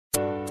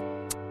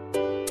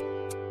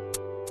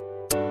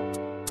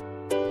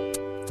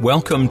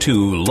Welcome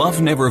to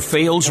Love Never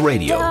Fails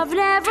Radio. Love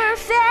never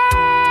fails.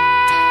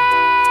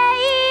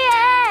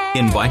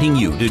 Inviting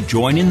you to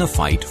join in the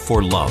fight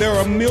for love. There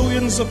are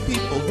millions of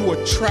people who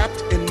are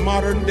trapped in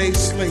modern-day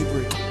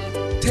slavery.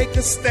 Take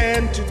a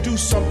stand to do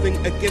something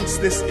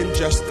against this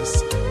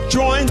injustice.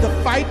 Join the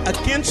fight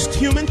against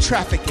human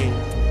trafficking.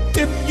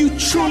 If you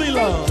truly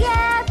love,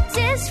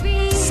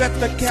 set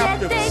the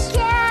captives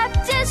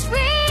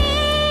free.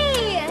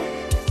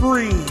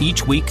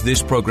 Each week,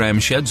 this program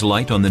sheds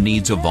light on the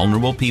needs of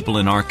vulnerable people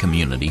in our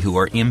community who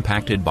are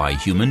impacted by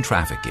human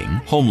trafficking,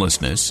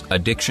 homelessness,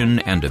 addiction,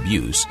 and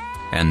abuse,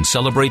 and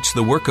celebrates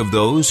the work of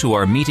those who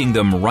are meeting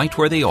them right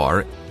where they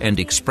are and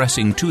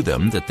expressing to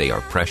them that they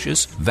are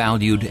precious,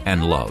 valued,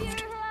 and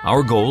loved.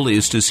 Our goal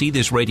is to see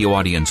this radio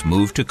audience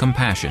move to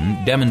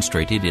compassion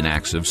demonstrated in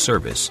acts of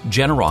service,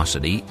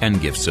 generosity,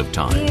 and gifts of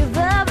time. Give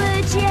up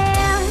a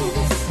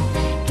chance.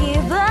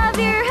 Give up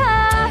your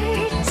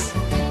heart.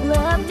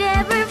 Love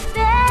never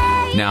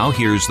fails. Now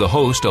here's the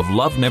host of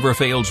Love Never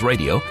Fails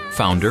Radio,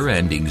 founder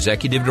and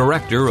executive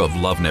director of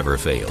Love Never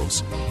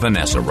Fails,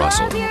 Vanessa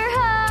Russell.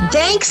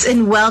 Thanks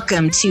and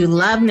welcome to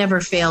Love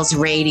Never Fails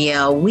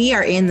Radio. We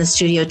are in the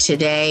studio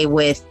today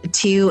with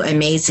two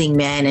amazing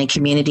men and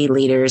community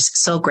leaders.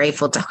 So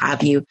grateful to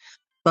have you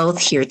both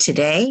here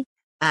today.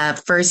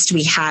 First,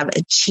 we have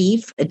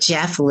Chief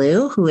Jeff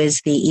Liu, who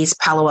is the East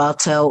Palo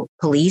Alto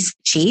Police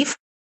Chief,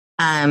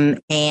 and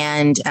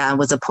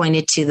was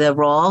appointed to the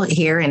role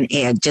here and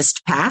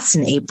just passed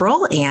in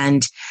April.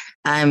 And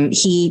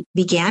he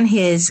began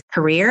his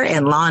career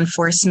in law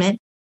enforcement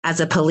as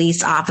a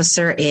police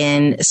officer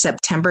in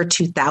September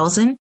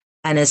 2000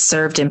 and has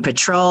served in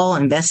patrol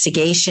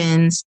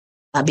investigations,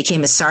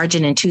 became a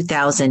sergeant in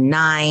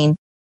 2009.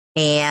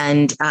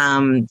 And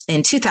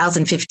in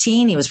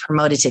 2015, he was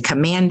promoted to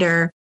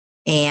commander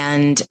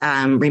and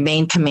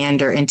remained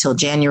commander until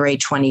January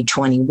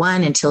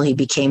 2021, until he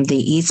became the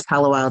East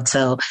Palo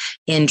Alto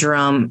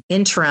interim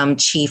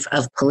chief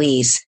of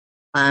police.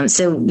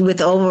 So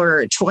with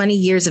over 20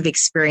 years of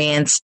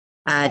experience,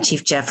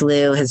 Chief Jeff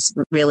Liu has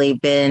really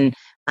been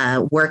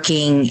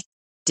working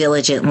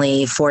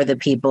diligently for the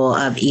people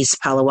of East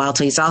Palo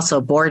Alto. He's also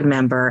a board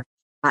member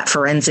at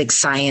Forensic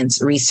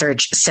Science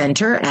Research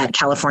Center at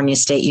California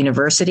State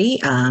University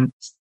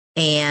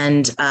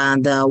and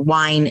the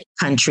Wine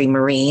Country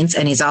Marines.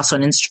 And he's also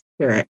an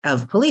instructor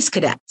of police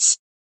cadets.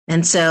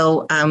 And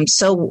so I'm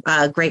so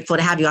grateful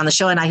to have you on the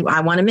show. And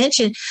I want to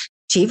mention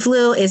Chief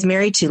Liu is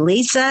married to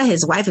Lisa,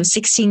 his wife of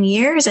 16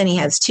 years, and he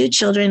has 2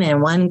 children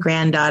and 1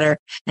 granddaughter.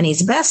 And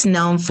he's best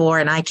known for,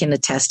 and I can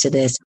attest to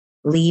this,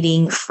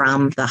 leading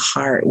from the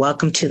heart.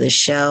 Welcome to the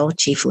show,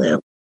 Chief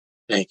Liu.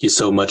 Thank you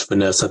so much,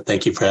 Vanessa.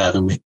 Thank you for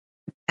having me.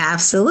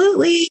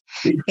 Absolutely.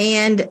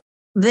 And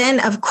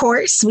then, of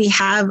course, we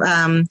have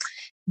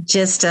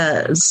just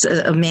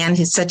a man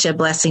who's such a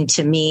blessing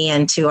to me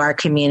and to our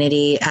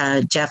community,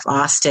 Jeff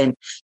Austin,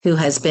 who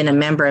has been a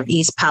member of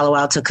East Palo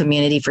Alto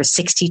community for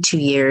 62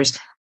 years,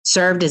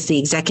 served as the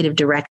executive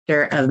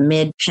director of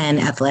Mid-Penn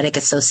Athletic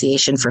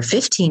Association for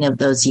 15 of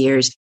those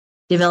years,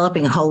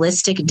 developing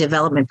holistic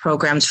development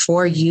programs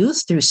for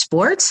youth through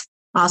sports.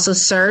 Also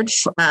served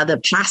the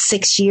past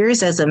 6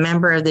 years as a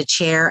member of the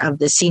chair of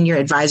the Senior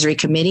Advisory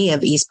Committee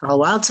of East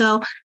Palo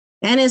Alto,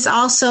 and is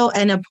also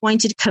an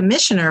appointed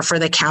commissioner for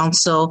the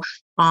Council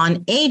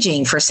on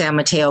Aging for San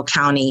Mateo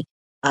County,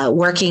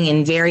 working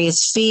in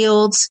various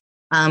fields,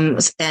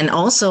 and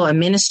also a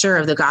minister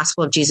of the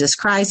Gospel of Jesus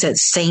Christ at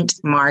St.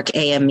 Mark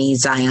AME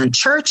Zion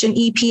Church in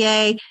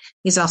EPA.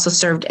 He's also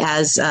served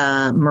as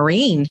a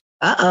Marine,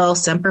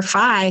 Semper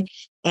Fi,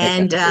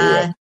 and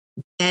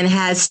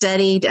has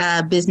studied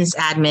business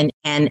admin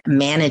and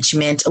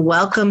management.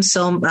 Welcome.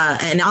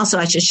 And also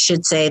I just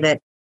should say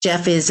that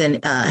Jeff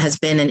has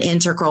been an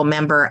integral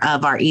member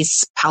of our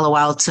East Palo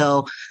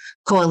Alto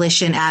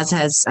coalition, as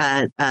has,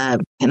 and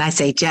I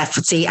say Jeff,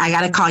 see, I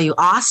got to call you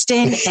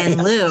Austin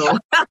and Lou,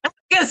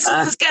 because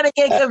this is going to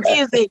get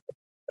confusing.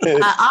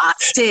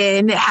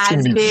 Austin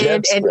has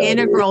been an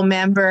integral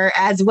member,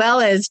 as well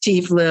as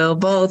Chief Liu.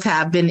 Both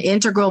have been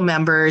integral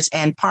members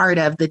and part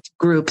of the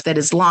group that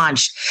has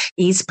launched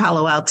East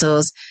Palo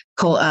Alto's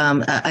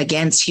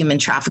Against Human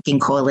Trafficking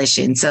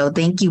Coalition. So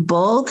thank you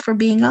both for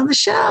being on the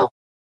show.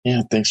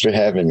 Yeah, thanks for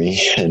having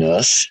me and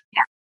us.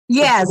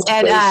 Yes,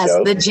 and us,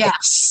 the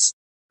Jeffs.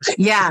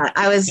 Yeah,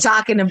 I was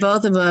talking to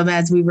both of them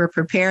as we were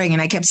preparing, and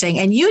I kept saying,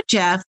 and you,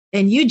 Jeff,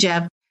 and you,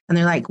 Jeff. And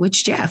they're like,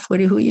 which Jeff? Who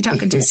are you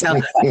talking to?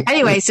 So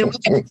anyway, so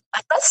let's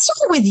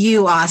start with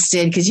you,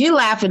 Austin, because you're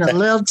laughing a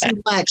little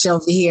too much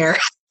over here.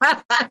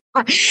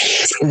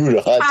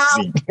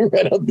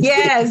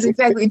 Yes,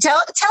 exactly. Tell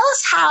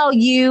us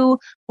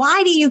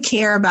why do you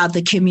care about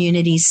the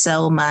community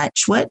so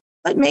much? What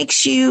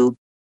makes you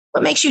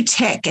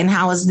tick, and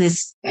how is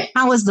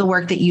the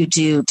work that you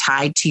do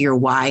tied to your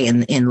why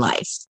in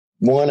life?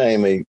 One, I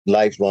am a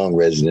lifelong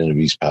resident of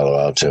East Palo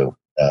Alto.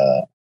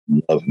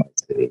 Love my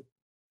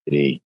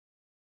city.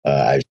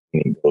 I've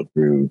seen it go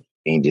through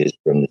changes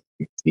from the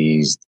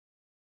 60s,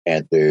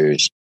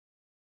 Panthers,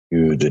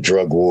 to the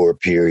drug war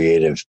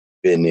period. I've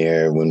been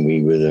there when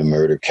we were the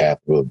murder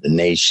capital of the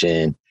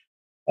nation.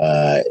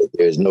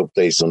 There's no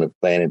place on the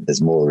planet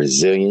that's more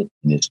resilient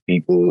in its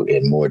people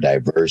and more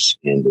diverse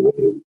in the way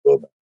that we go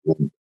about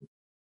it.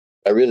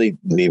 I really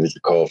believe it's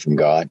a call from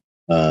God,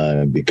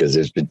 because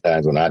there's been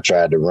times when I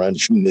tried to run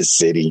from this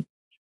city.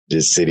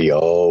 This city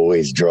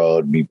always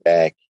drawed me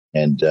back.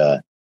 And,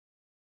 the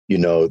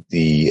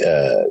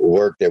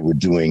work that we're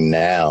doing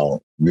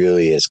now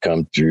really has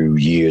come through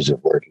years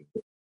of working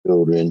with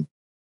children,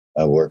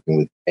 working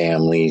with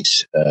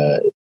families,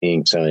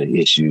 seeing some of the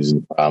issues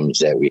and problems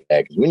that we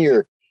had.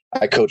 'Cause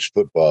I coached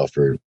football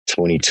for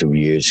 22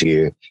 years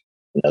here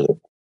in other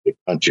parts of the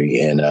country.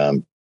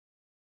 And,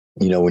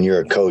 when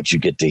you're a coach, you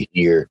get to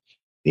hear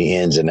the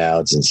ins and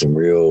outs and some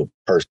real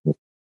personal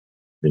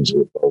things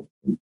with folks.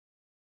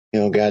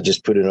 God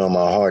just put it on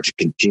my heart to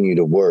continue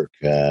to work.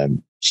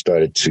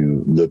 Started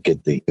to look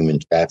at the human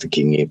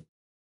trafficking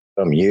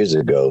some years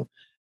ago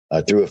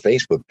through a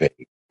Facebook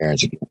page,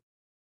 Parents Against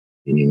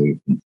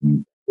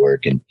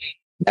Work. And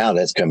now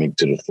that's coming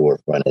to the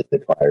forefront as the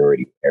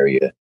priority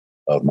area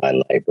of my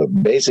life. But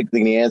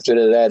basically, the answer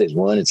to that is,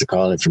 one, it's a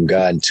calling from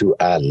God, and two,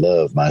 I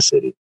love my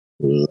city.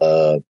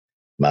 Love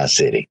my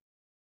city.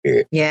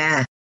 Period.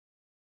 Yeah.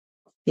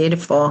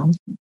 Beautiful.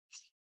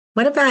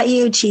 What about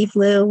you, Chief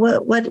Lou?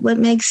 What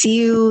makes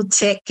you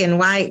tick, and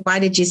why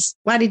did you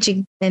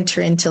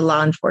enter into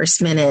law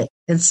enforcement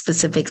and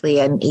specifically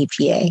an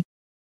EPA?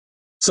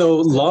 So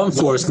law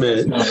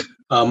enforcement,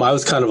 I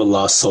was kind of a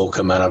lost soul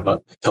coming out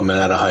of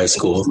high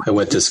school. I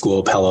went to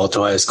school, Palo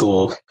Alto High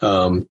School.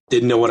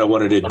 Didn't know what I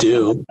wanted to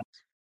do,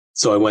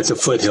 so I went to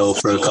Foothill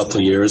for a couple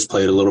of years,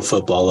 played a little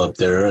football up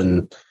there,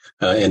 and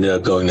ended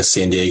up going to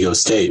San Diego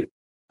State.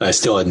 I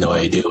still had no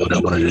idea what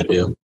I wanted to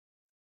do.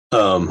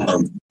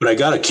 But I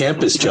got a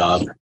campus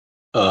job.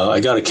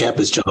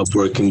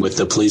 Working with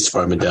the police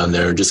department down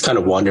there, just kind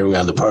of wandering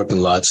around the parking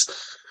lots,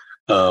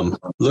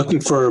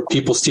 looking for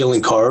people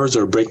stealing cars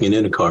or breaking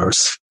into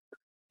cars.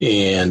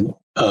 And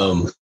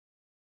I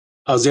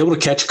was able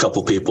to catch a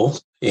couple people,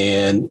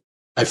 and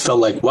I felt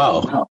like,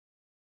 wow,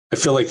 I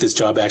feel like this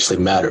job actually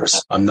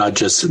matters. I'm not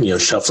just,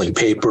 shuffling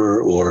paper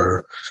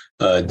or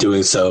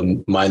doing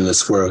some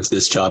mindless work.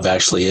 This job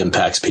actually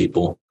impacts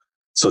people.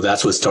 So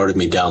that's what started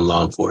me down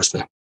law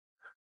enforcement.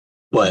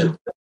 But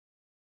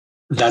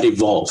that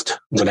evolved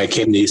when I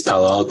came to East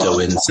Palo Alto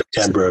in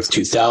September of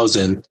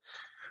 2000.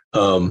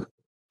 I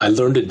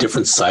learned a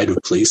different side of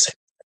policing.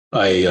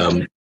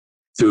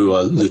 Through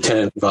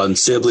Lieutenant Ron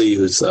Sibley,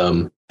 who's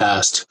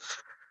passed,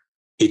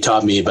 he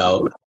taught me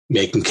about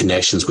making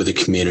connections with the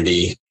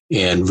community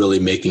and really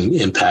making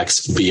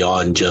impacts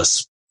beyond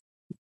just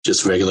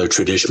regular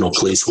traditional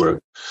police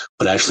work,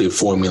 but actually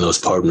forming those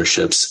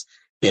partnerships.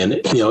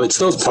 And, it's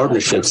those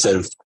partnerships that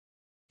have,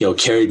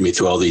 carried me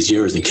through all these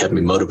years and kept me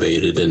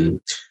motivated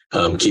and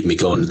keep me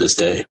going to this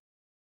day.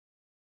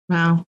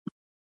 Wow.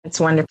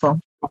 That's wonderful.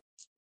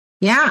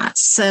 Yeah.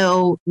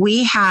 So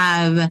we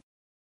have,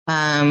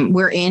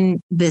 we're in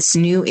this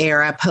new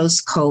era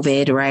post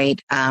COVID,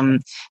 right?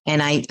 And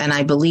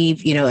I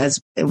believe,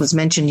 as it was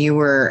mentioned, you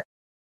were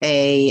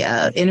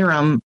a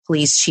interim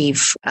police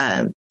chief,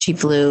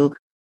 Chief Lou,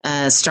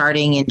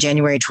 starting in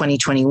January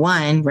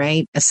 2021,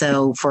 right?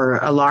 So for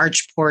a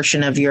large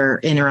portion of your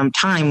interim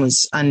time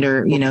was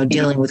under,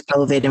 dealing with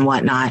COVID and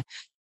whatnot.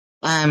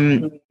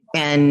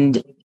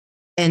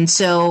 And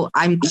so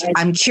I'm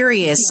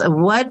curious,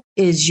 what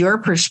is your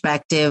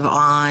perspective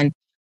on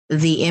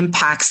the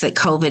impacts that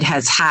COVID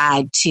has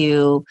had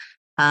to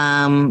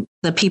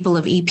the people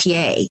of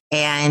EPA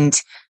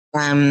and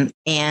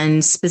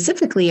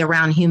specifically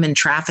around human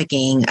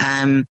trafficking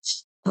and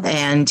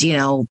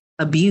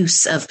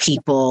abuse of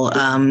people,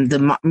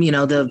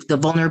 the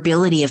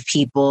vulnerability of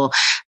people.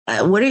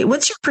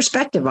 What's your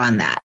perspective on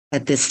that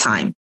at this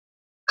time?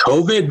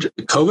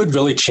 COVID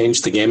really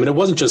changed the game, and it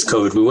wasn't just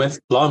COVID.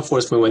 Law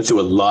enforcement went through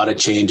a lot of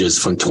changes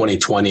from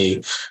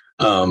 2020,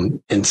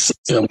 and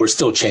we're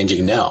still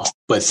changing now.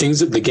 But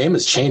the game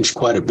has changed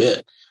quite a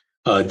bit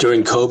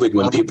during COVID,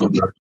 when people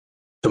were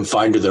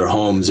confined to their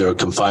homes or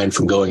confined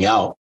from going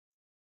out.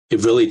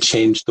 It really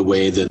changed the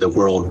way that the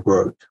world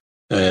worked,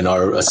 and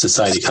our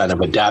society kind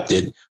of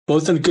adapted,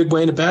 both in a good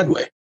way and a bad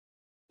way.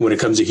 When it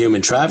comes to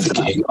human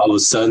trafficking, all of a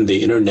sudden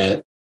the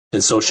internet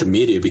and social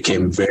media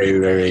became very,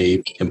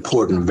 very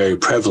important, very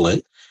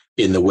prevalent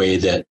in the way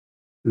that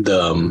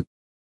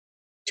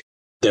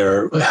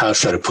how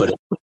should I put it?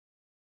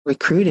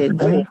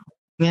 Recruited, right?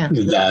 Yeah.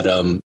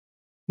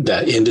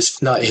 That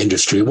industry, not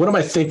industry. What am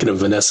I thinking of,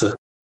 Vanessa?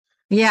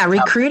 Yeah,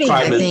 recruiting.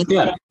 I think.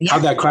 Yeah, how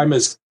that crime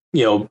is,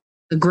 the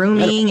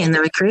grooming and the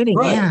recruiting.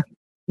 Right. Yeah,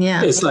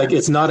 yeah. It's like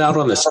it's not out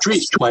on the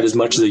street quite as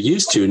much as it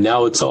used to.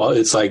 Now it's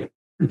like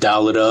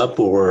dial it up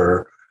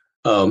or.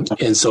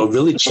 And so it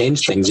really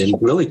changed things and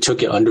really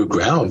took it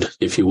underground,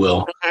 if you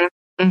will.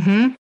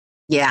 Mm-hmm.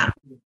 Yeah.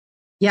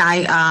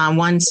 Yeah.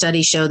 One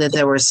study showed that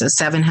there was a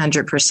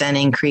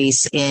 700%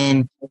 increase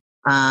in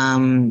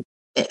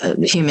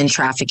human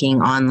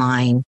trafficking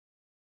online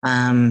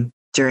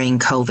during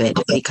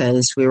COVID,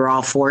 because we were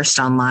all forced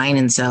online.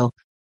 And so,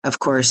 of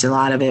course, a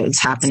lot of it was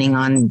happening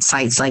on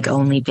sites like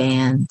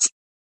OnlyFans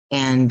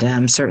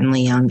and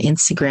certainly on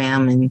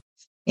Instagram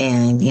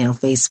and,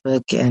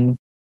 Facebook and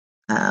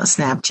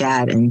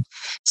Snapchat. And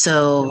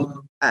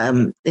so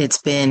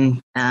it's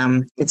been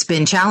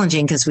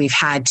challenging because we've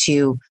had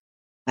to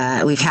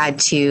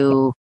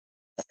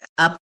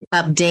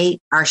update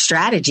our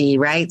strategy,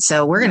 right?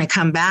 So we're going to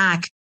come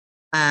back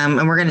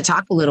and we're going to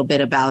talk a little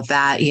bit about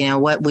that,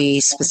 what we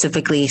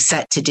specifically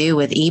set to do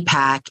with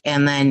EPAC,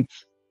 and then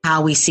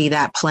how we see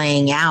that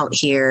playing out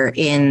here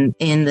in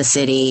the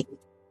city,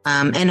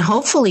 and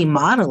hopefully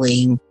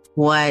modeling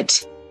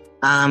what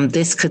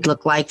this could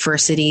look like for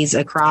cities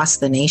across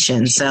the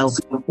nation. So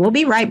we'll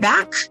be right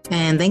back.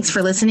 And thanks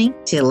for listening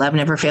to Love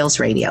Never Fails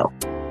Radio.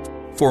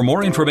 For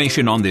more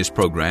information on this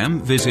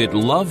program, visit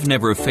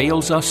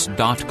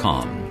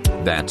loveneverfailsus.com.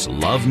 That's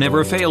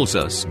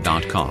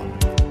loveneverfailsus.com.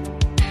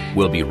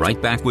 We'll be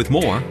right back with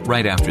more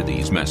right after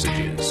these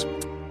messages.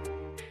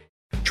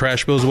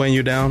 Trash bills weighing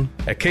you down?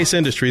 At Case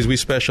Industries, we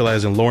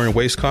specialize in lowering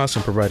waste costs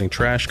and providing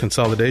trash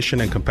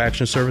consolidation and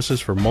compaction services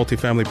for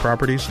multifamily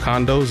properties,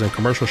 condos, and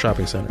commercial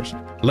shopping centers.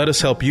 Let us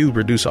help you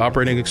reduce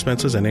operating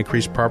expenses and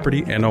increase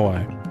property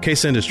NOI.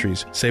 Case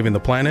Industries, saving the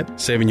planet,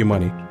 saving you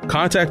money.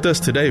 Contact us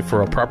today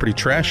for a property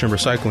trash and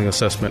recycling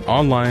assessment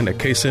online at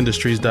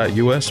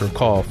caseindustries.us or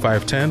call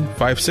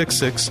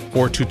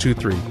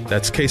 510-566-4223.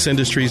 That's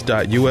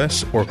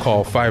caseindustries.us or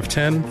call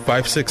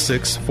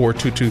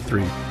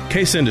 510-566-4223.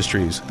 Case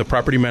Industries, the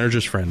property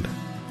manager's friend.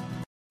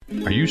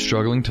 Are you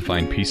struggling to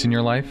find peace in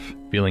your life?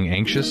 Feeling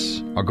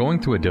anxious? Or going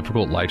through a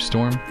difficult life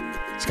storm?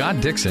 Scott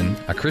Dixon,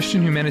 a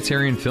Christian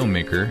humanitarian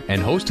filmmaker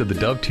and host of the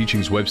Dove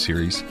Teachings web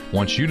series,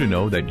 wants you to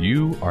know that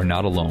you are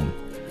not alone.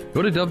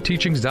 Go to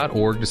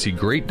doveteachings.org to see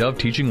great Dove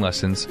teaching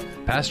lessons,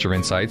 pastor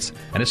insights,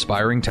 and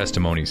aspiring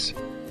testimonies.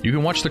 You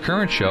can watch the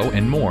current show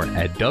and more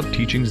at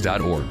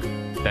doveteachings.org.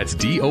 That's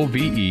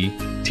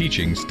DOVE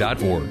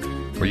teachings.org,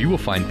 where you will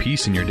find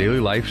peace in your daily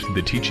life through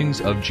the teachings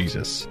of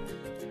Jesus.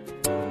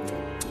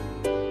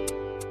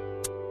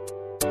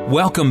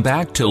 Welcome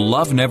back to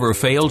Love Never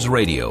Fails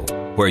Radio,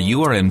 where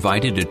you are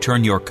invited to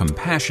turn your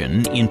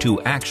compassion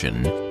into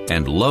action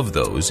and love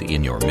those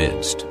in your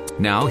midst.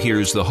 Now,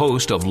 here's the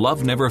host of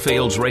Love Never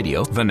Fails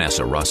Radio,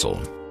 Vanessa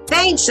Russell.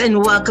 Thanks,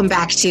 and welcome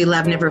back to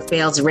Love Never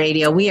Fails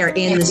Radio. We are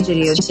in the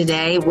studio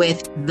today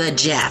with the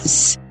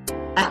Jeffs.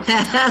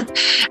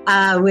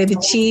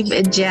 With Chief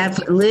Jeff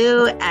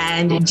Liu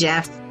and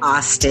Jeff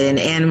Austin.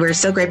 And we're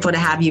so grateful to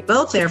have you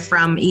both there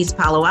from East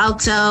Palo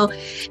Alto,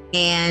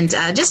 and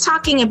just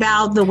talking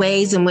about the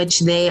ways in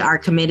which they are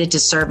committed to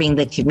serving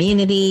the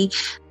community.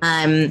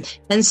 And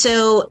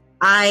so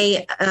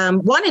I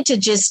wanted to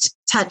just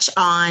touch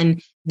on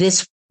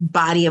this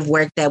body of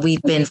work that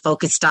we've been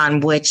focused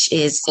on, which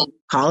is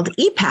called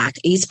EPAC,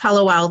 East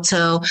Palo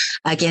Alto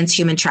Against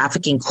Human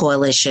Trafficking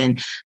Coalition.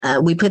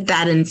 We put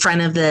that in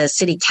front of the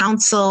city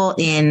council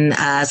in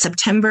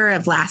September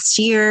of last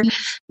year,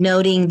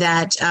 noting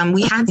that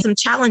we had some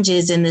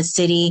challenges in the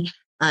city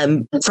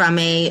from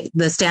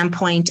the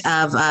standpoint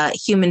of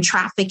human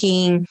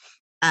trafficking,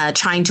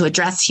 trying to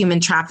address human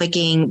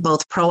trafficking,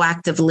 both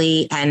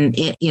proactively and,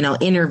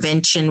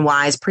 intervention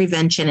wise,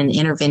 prevention and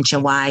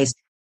intervention wise.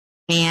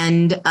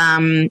 And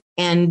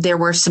there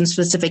were some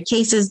specific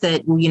cases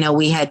that,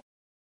 we had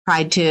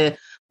tried to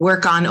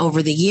work on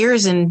over the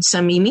years, and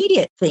some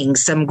immediate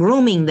things, some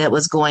grooming that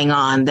was going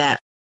on that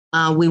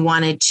we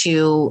wanted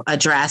to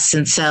address.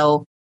 And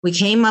so we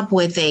came up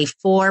with a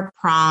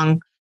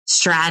 4-prong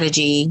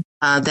strategy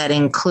that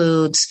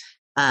includes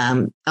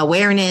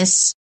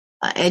awareness,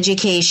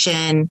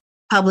 education,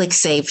 public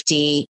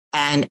safety,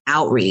 and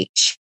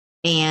outreach.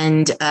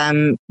 And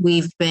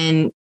we've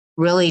been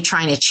really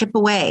trying to chip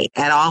away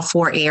at all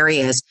 4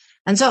 areas.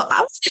 And so I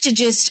wanted to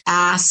just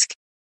ask,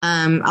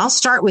 I'll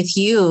start with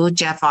you,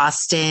 Jeff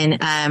Austin.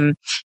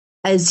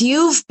 As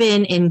you've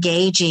been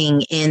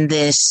engaging in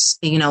this,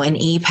 in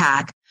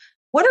EPAC,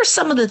 what are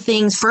some of the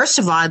things, first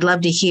of all, I'd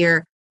love to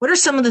hear, what are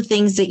some of the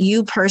things that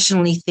you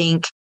personally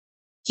think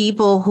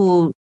people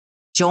who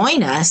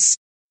join us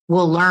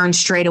will learn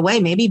straight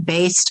away, maybe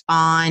based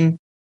on,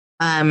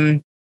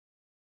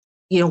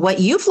 what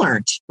you've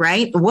learned,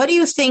 right? What do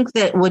you think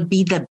that would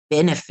be the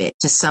benefit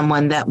to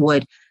someone that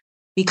would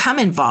become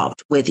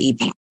involved with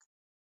EPAC?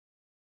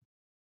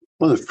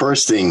 Well, the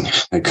first thing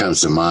that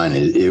comes to mind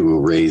is it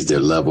will raise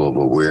their level of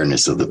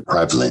awareness of the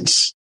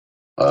prevalence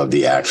of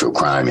the actual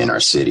crime in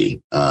our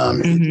city.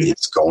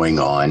 It's going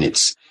on.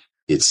 It's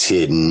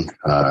hidden.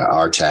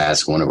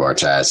 One of our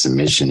tasks and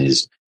mission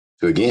is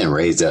to, again,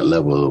 raise that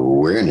level of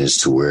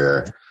awareness to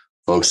where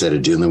folks that are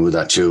dealing with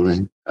our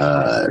children,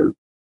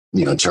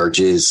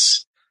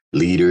 churches,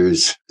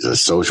 leaders,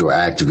 social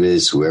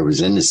activists,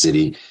 whoever's in the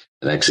city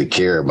that actually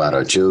care about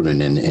our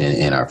children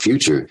and our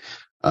future,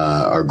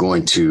 are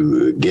going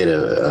to get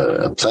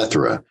a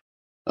plethora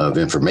of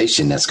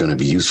information that's going to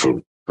be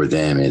useful for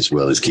them, as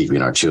well as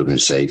keeping our children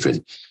safe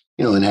and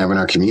having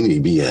our community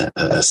be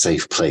a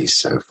safe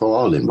place for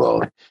all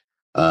involved.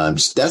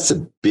 That's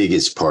the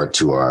biggest part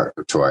to our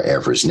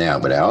efforts now.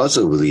 But I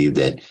also believe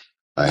that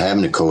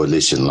having a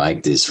coalition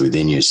like this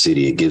within your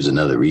city, it gives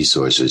another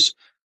resource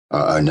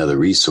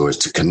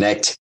to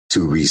connect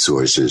to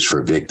resources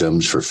for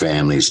victims, for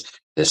families,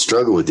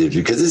 struggle with it,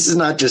 because this is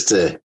not just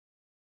a,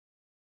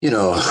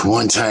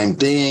 one-time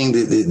thing.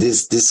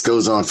 This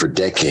goes on for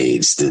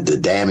decades. The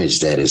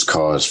damage that is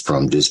caused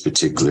from this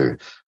particular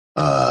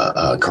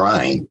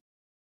crime,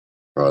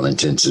 for all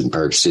intents and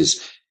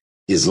purposes,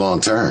 is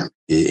long-term.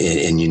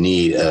 And you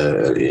need,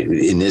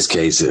 in this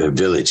case, a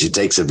village. It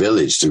takes a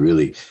village to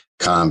really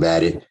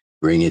combat it,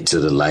 bring it to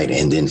the light,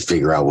 and then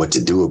figure out what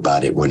to do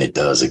about it when it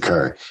does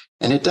occur.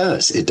 And it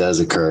does. It does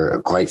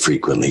occur quite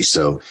frequently.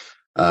 So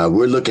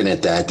we're looking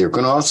at that. They're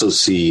going to also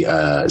see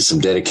some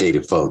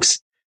dedicated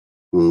folks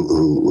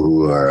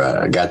who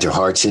are got their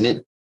hearts in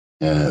it,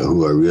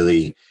 who are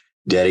really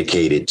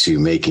dedicated to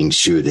making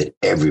sure that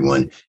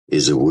everyone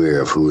is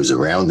aware of who is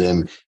around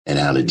them and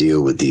how to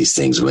deal with these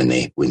things when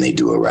they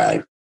do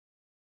arrive.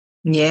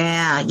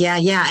 Yeah.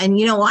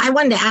 And, I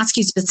wanted to ask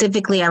you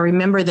specifically, I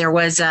remember there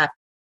was a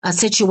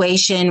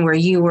situation where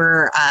you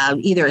were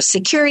either a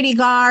security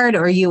guard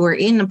or you were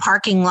in the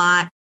parking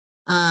lot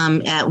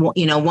at,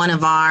 one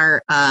of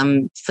our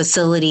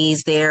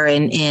facilities there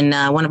in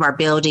one of our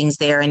buildings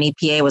there in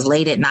EPA. It was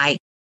late at night.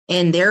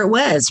 And there it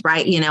was,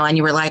 right? And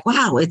you were like,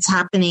 wow, it's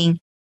happening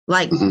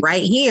like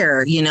right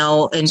here,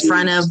 in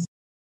front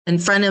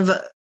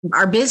of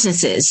our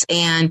businesses.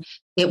 And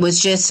it was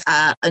just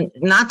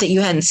not that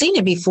you hadn't seen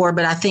it before,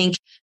 but I think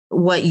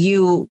what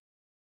you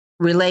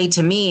relayed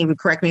to me,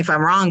 correct me if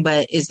I'm wrong,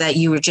 but is that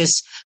you were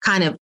just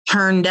kind of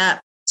tuned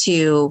up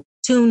to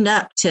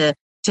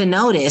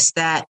notice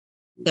that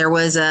there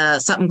was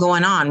something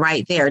going on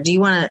right there. Do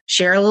you want to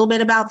share a little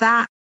bit about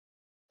that?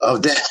 Oh,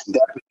 that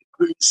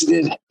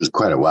incident was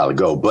quite a while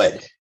ago,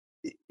 but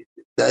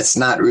that's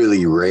not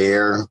really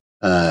rare.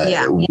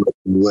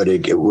 What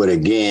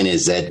again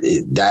is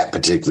that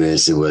particular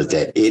incident was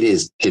that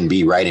can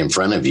be right in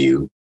front of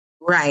you.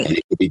 Right. And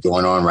it could be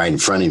going on right in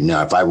front of you.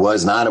 Now, if I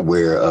was not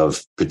aware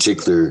of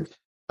particular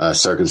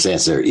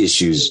circumstances or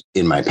issues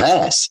in my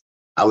past,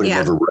 I would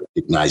have never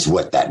recognized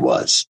what that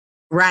was.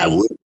 Right. I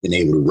would have been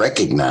able to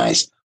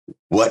recognize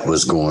what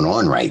was going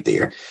on right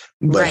there.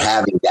 But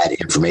having that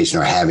information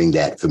or having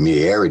that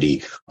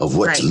familiarity of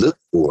what to look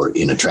for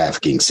in a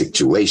trafficking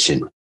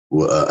situation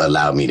will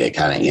allow me to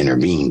kind of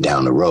intervene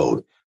down the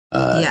road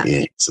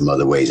in some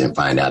other ways and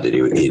find out that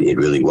it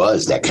really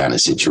was that kind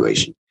of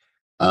situation.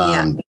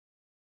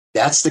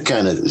 That's the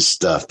kind of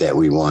stuff that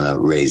we want to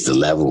raise the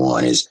level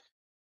on is,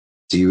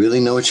 do you really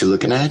know what you're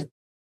looking at?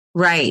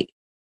 Right.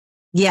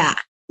 Yeah.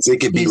 So it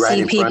could be right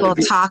in front of you. You see people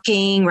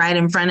talking right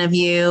in front of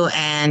you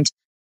and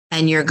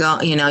you're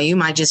you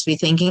might just be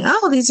thinking,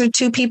 oh, these are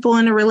two people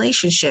in a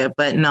relationship,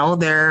 but no,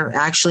 they're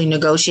actually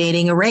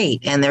negotiating a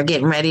rate and they're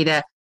getting ready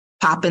to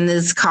pop in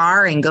this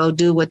car and go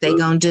do what they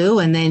gonna do.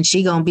 And then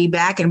she gonna be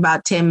back in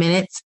about 10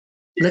 minutes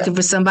looking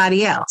for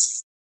somebody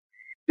else.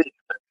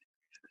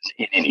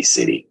 In any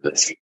city,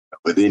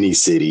 with any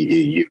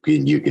city,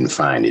 you can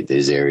find it.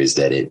 There's areas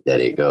that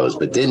it goes,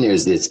 but then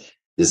there's this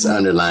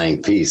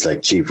underlying piece,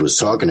 like Chief was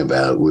talking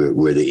about,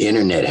 where the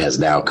internet has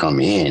now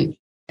come in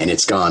and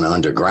it's gone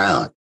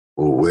underground.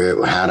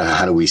 Well,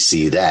 how do we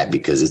see that?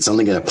 Because it's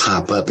only going to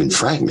pop up in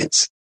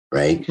fragments,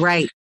 right?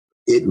 Right.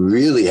 It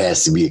really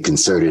has to be a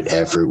concerted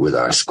effort with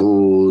our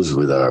schools,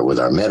 with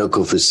our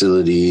medical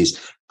facilities,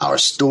 our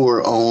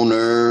store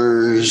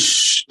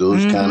owners,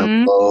 those kind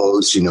of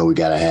folks. We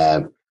got to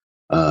have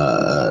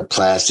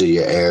plaster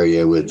your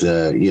area with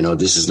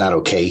this is not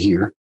okay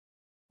here,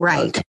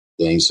 right? Kind of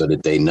thing, so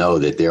that they know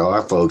that there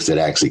are folks that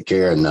actually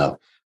care enough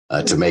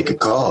to make a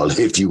call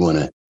if you want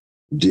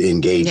to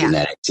engage in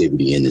that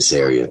activity in this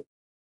area.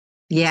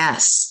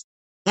 Yes,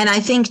 and I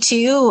think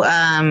too,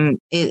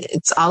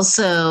 it's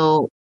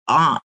also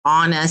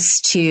on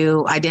us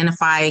to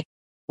identify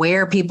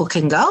where people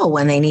can go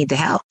when they need the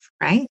help,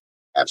 right?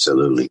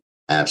 Absolutely.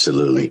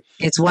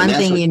 It's one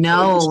thing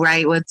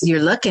right, what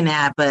you're looking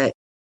at, but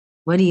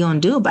what are you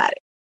going to do about it?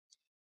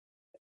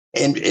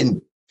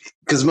 And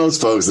because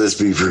most folks, let's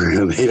be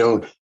real, they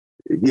don't,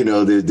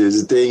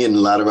 there's a thing in a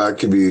lot of our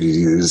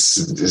communities,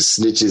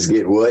 snitches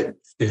get what?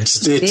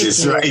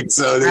 Stitches, right?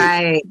 So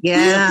you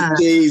have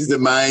to change the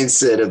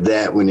mindset of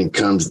that when it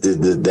comes to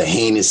the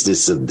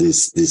heinousness of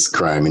this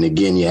crime. And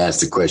again, you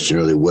asked the question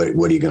earlier, what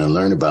are you going to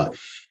learn about?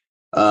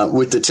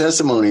 With the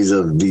testimonies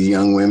of the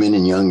young women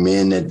and young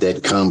men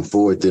that come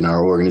forth in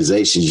our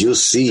organizations, you'll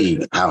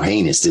see how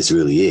heinous this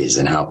really is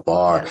and how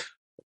far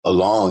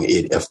along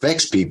it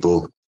affects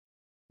people.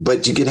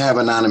 But you can have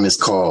anonymous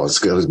calls,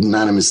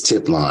 anonymous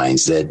tip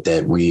lines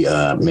that we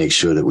make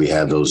sure that we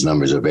have those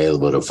numbers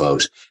available to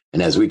folks.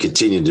 And as we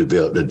continue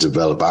to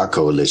develop our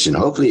coalition,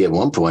 hopefully at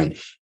one point,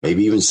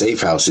 maybe even safe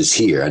houses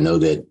here. I know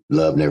that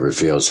Love Never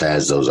Fails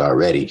has those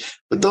already,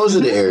 but those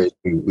are the areas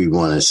we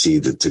want to see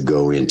to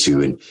go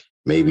into, and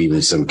maybe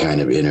even some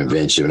kind of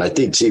intervention. And I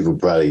think Chief will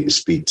probably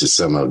speak to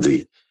some of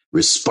the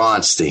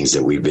response things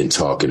that we've been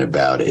talking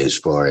about as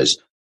far as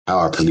how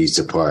our police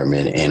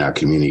department and our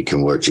community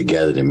can work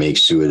together to make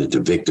sure that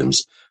the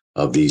victims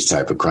of these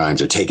type of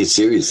crimes are taken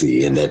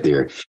seriously and that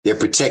they're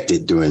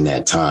protected during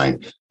that time.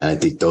 And I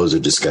think those are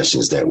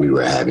discussions that we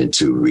were having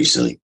too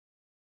recently.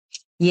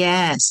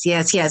 Yes.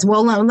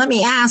 Well, let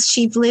me ask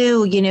Chief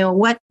Lou,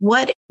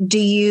 what do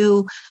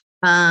you,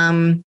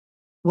 when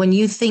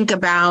you think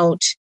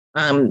about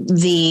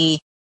the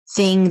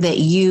thing that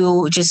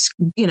you just,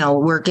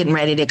 we're getting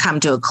ready to come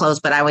to a close,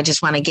 but I would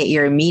just want to get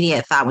your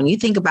immediate thought. When you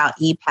think about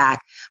EPAC,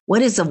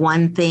 what is the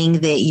one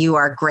thing that you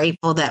are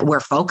grateful that we're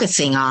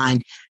focusing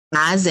on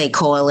as a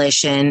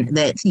coalition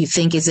that you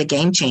think is a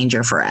game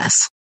changer for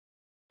us?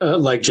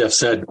 Like Jeff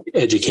said,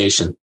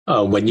 education.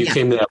 When you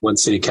came to that one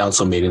city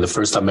council meeting, the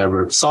first time I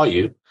ever saw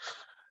you,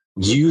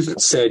 you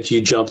said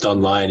you jumped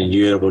online and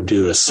you were able to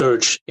do a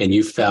search and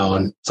you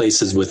found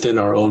places within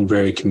our own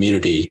very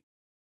community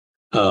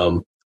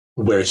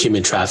where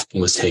human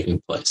trafficking was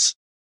taking place.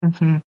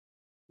 Mm-hmm.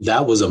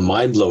 That was a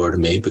mind blower to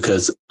me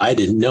because I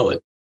didn't know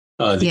it.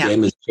 The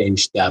game has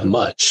changed that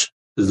much.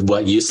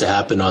 What used to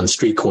happen on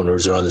street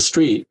corners or on the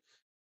street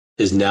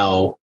is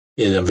now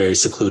in a very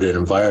secluded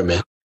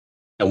environment.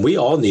 And we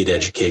all need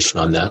education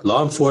on that.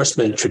 Law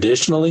enforcement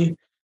traditionally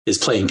is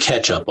playing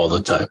catch up all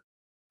the time,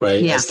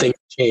 right? Yeah. As things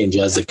change,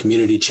 as the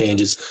community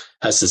changes,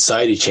 as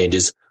society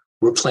changes,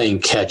 we're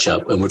playing catch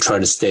up and we're trying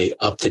to stay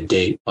up to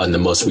date on the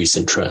most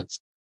recent trends.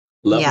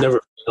 Love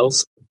Never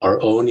Fails, our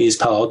own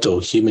East Palo Alto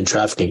human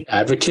trafficking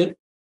advocate,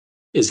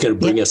 is going to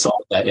bring us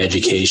all that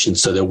education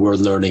so that we're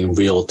learning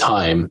real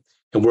time.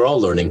 And we're all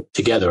learning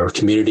together, our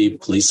community,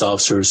 police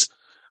officers,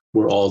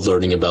 we're all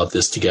learning about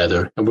this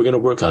together and we're going to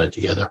work on it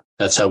together.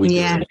 That's how we do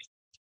it.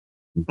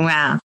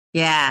 Wow.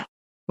 Yeah.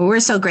 Well, we're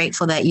so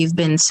grateful that you've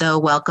been so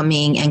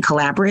welcoming and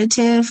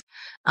collaborative.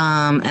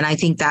 And I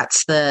think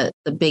that's the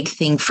big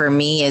thing for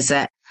me is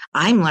that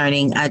I'm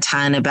learning a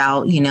ton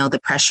about, the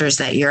pressures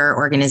that your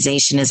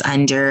organization is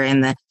under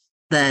and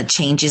the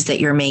changes that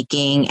you're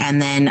making.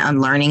 And then I'm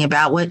learning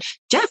about what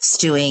Jeff's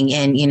doing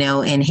and,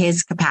 in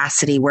his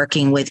capacity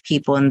working with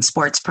people in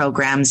sports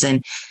programs.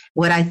 And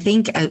what I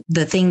think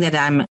the thing that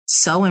I'm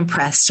so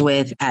impressed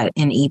with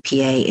in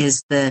EPA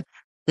is the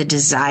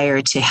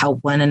desire to help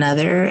one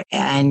another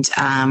and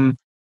to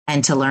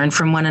learn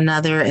from one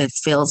another. It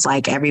feels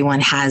like everyone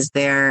has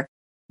their,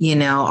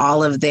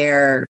 all of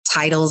their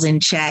titles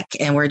in check,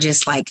 and we're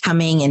just like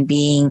coming and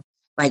being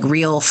like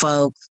real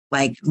folk,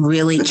 like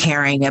really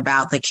caring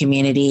about the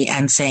community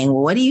and saying,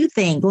 well, what do you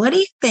think? What do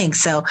you think?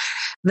 So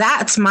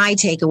that's my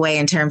takeaway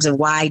in terms of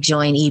why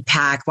join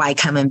EPAC, why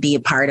come and be a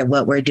part of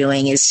what we're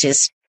doing is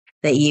just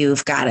that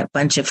you've got a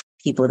bunch of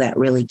people that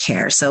really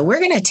care. So we're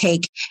going to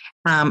take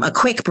a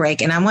quick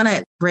break, and I want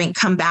to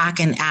come back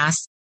and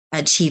ask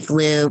Chief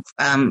Lou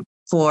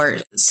for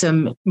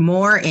some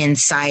more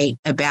insight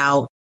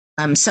about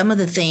some of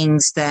the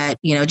things that,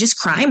 just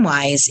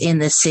crime-wise in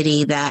the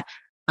city that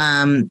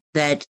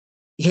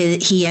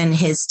he and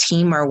his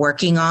team are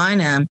working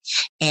on,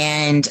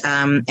 and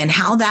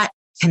how that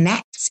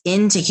connects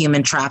into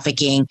human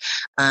trafficking,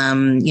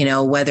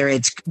 whether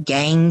it's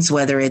gangs,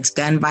 whether it's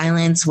gun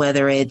violence,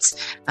 whether it's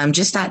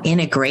just that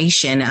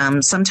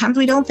integration. Sometimes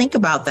we don't think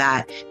about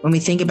that. When we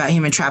think about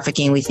human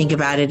trafficking, we think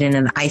about it in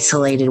an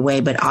isolated way,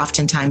 but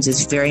oftentimes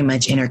it's very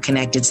much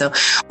interconnected. So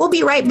we'll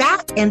be right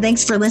back. And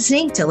thanks for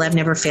listening to Love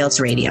Never Fails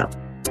Radio.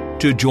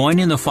 To join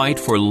in the fight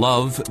for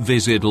love,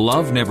 visit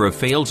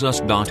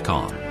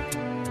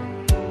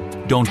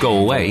loveneverfailsus.com. Don't go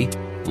away.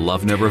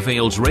 Love Never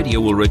Fails Radio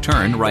will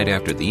return right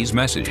after these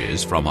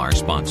messages from our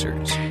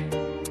sponsors.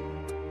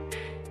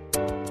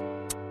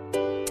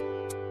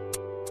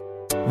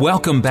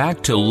 Welcome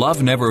back to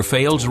Love Never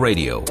Fails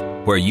Radio,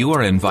 where you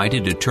are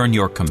invited to turn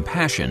your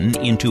compassion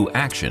into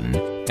action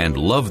and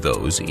love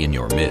those in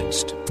your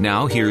midst.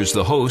 Now, here's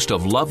the host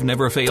of Love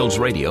Never Fails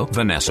Radio,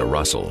 Vanessa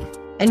Russell.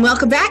 And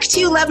welcome back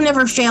to Love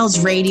Never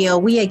Fails Radio.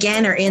 We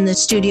again are in the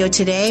studio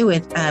today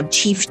with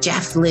Chief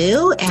Jeff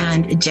Lou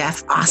and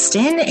Jeff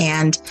Austin,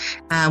 and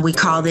we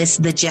call this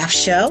the Jeff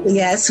Show.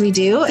 Yes, we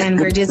do. And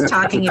we're just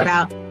talking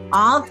about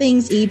all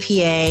things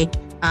EPA.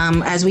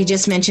 As we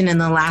just mentioned in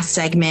the last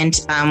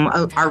segment,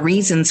 our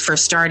reasons for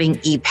starting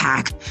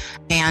EPAC.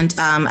 And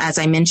as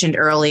I mentioned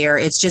earlier,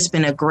 it's just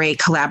been a great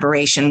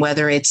collaboration,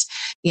 whether it's,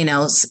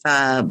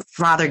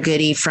 Father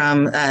Goody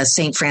from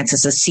St.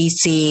 Francis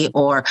Assisi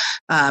or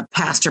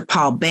Pastor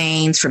Paul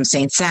Baines from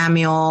St.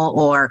 Samuel,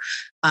 or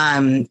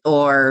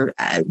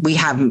we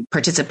have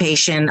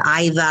participation,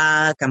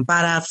 Aida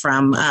Campara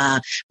from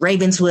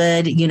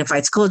Ravenswood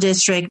Unified School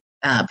District,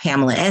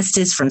 Pamela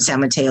Estes from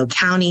San Mateo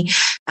County,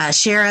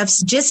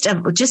 sheriffs, just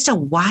a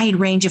wide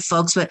range of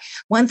folks. But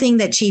one thing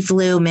that Chief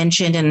Lou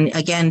mentioned, and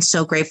again,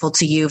 so grateful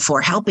to you for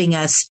helping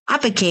us,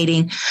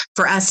 advocating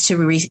for us to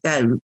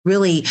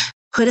really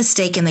put a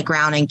stake in the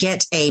ground and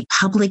get a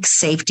public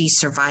safety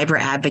survivor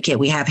advocate.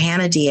 We have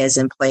Hannah Diaz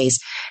in place,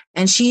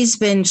 and she's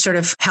been sort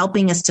of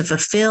helping us to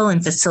fulfill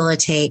and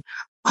facilitate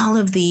all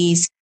of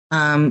these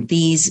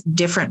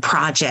different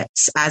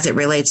projects as it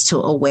relates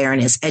to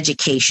awareness,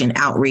 education,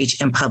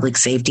 outreach, and public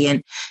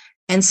safety.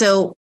 And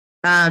so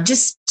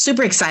just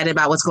super excited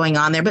about what's going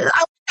on there. But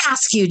I'll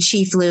ask you,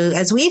 Chief Lou,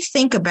 as we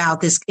think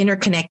about this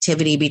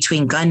interconnectivity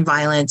between gun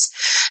violence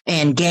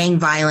and gang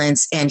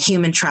violence and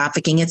human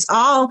trafficking, it's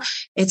all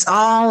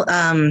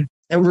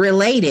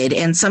related.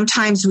 And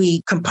sometimes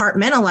we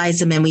compartmentalize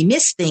them and we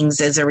miss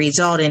things as a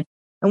result. And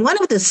one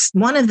of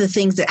the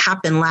things that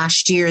happened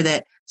last year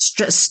that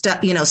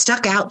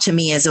stuck out to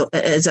me as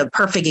a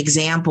perfect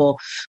example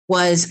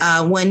was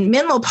when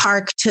Menlo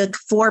Park took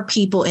 4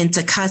 people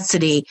into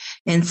custody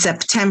in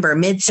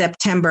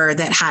mid-September,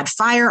 that had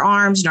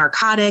firearms,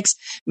 narcotics,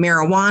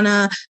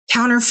 marijuana,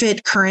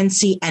 counterfeit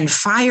currency, and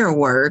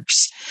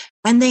fireworks.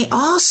 And they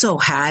also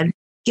had,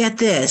 get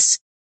this,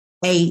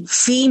 a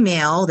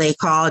female they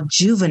call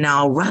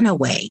juvenile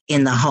runaway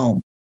in the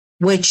home,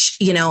 which,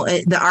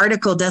 the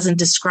article doesn't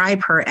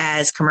describe her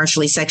as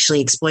commercially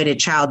sexually exploited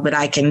child, but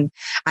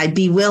I'd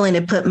be willing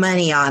to put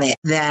money on it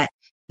that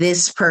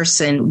this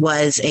person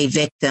was a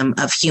victim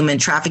of human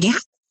trafficking. How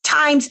many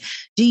times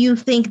do you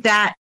think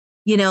that,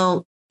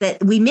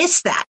 that we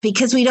miss that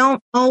because we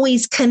don't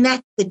always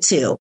connect the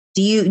two?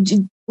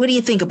 What do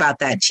you think about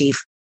that,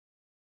 Chief?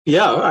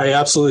 Yeah, I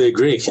absolutely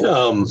agree.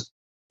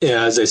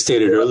 As I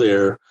stated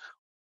earlier,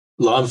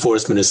 law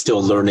enforcement is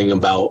still learning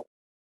about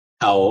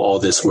how all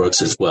this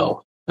works as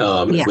well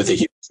with the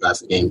human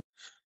trafficking.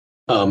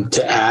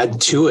 To add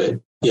to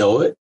it,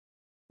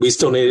 we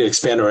still need to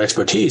expand our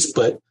expertise,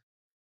 but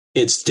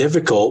it's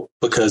difficult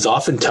because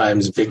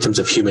oftentimes victims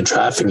of human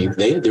trafficking,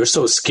 they're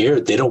so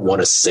scared they don't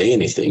want to say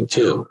anything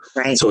too.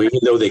 Right. So even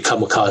though they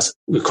come across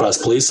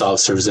police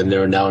officers and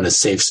they're now in a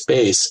safe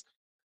space,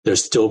 they're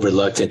still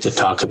reluctant to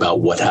talk about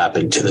what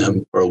happened to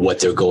them or what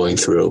they're going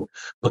through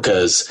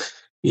because,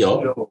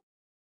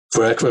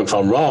 correct me if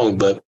I'm wrong,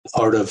 but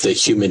part of the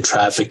human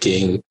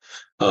trafficking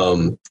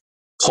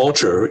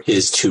culture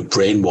is to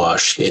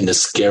brainwash and to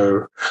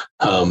scare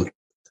the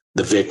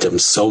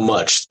victims so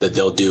much that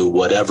they'll do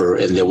whatever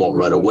and they won't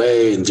run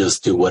away and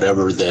just do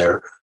whatever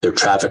their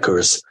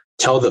traffickers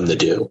tell them to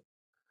do.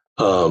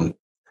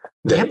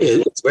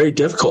 It's very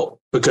difficult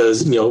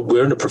because,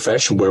 we're in a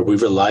profession where we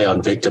rely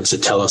on victims to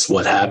tell us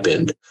what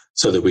happened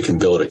so that we can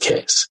build a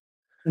case.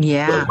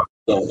 Yeah. But if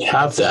we don't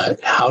have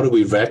that. How do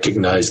we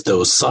recognize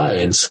those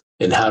signs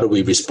and how do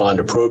we respond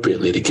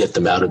appropriately to get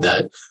them out of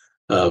that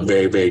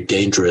very, very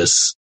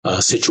dangerous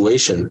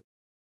situation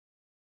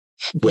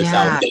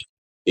without them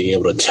being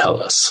able to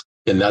tell us?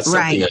 And that's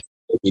something that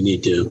we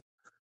need to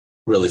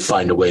really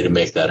find a way to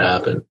make that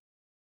happen.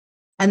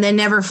 And then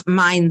never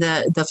mind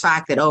the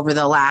fact that over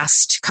the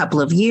last couple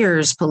of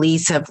years,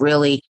 police have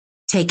really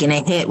taken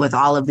a hit with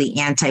all of the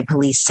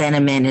anti-police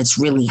sentiment. It's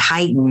really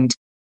heightened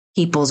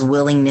people's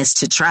willingness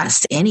to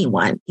trust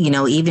anyone,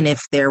 even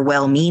if they're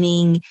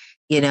well-meaning,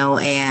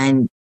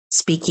 and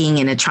speaking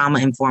in a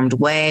trauma-informed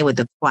way with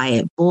a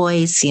quiet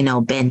voice,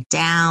 bent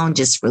down,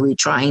 just really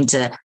trying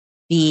to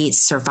be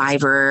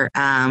survivor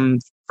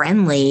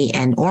friendly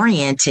and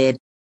oriented.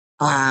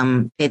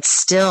 It's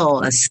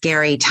still a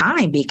scary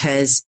time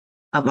because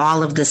of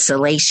all of the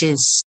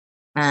salacious,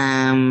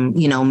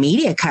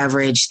 media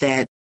coverage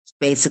that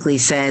basically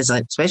says,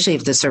 especially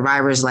if the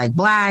survivor is like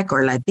Black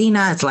or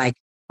Latina, it's like,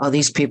 oh,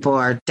 these people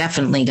are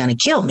definitely going to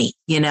kill me,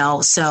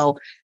 So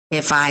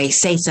if I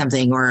say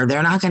something or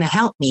they're not going to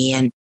help me.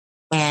 And,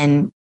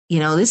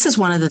 this is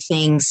one of the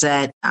things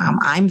that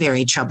I'm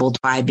very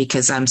troubled by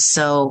because I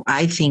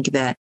think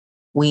that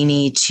we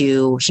need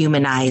to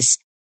humanize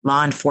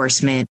law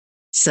enforcement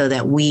so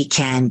that we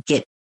can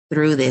get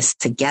through this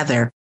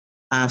together.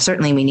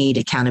 Certainly we need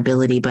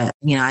accountability, but,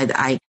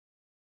 if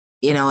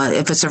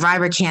a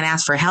survivor can't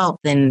ask for help,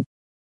 then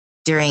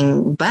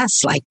during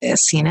busts like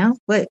this,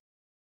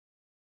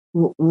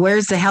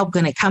 where's the help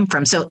going to come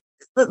from? So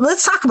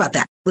let's talk about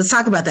that.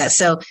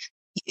 So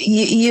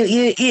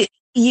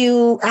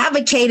you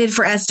advocated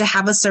for us to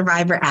have a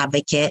survivor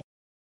advocate.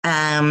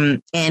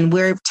 And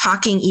we're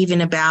talking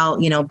even about,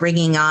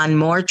 bringing on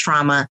more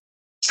trauma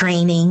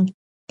training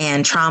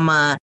and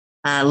trauma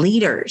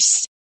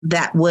leaders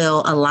that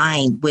will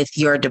align with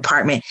your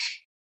department.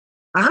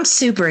 I'm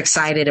super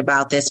excited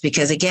about this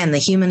because, again, the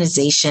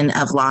humanization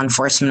of law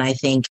enforcement, I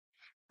think,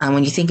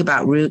 when you think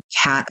about root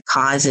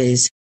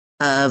causes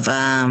of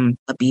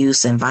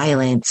abuse and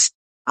violence,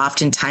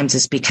 oftentimes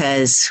it's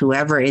because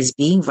whoever is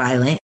being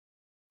violent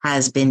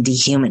has been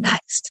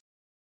dehumanized.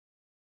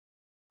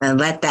 And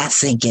let that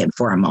sink in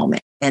for a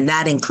moment. And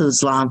that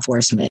includes law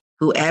enforcement.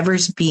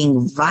 Whoever's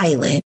being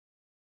violent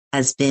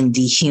has been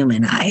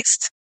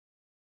dehumanized.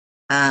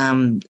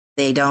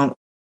 They're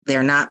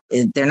not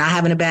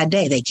having a bad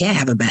day. They can't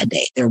have a bad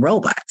day. They're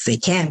robots. They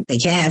can't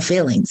have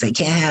feelings. They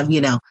can't have,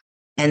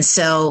 And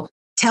so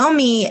tell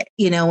me,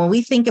 when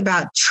we think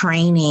about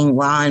training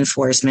law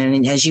enforcement,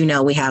 and as you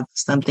know, we have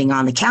something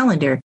on the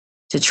calendar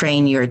to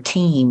train your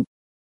team.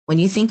 When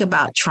you think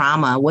about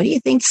trauma, what do you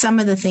think some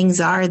of the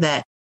things are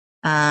that,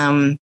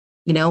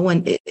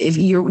 if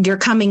you're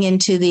coming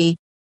into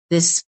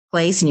this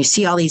place and you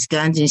see all these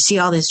guns and you see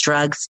all these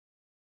drugs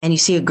and you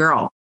see a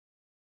girl,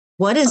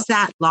 what is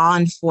that law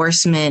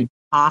enforcement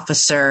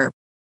officer?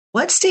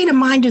 What state of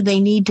mind do they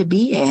need to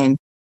be in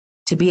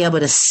to be able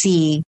to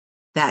see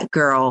that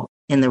girl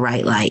in the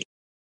right light?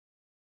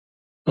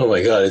 Oh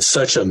my God, it's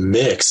such a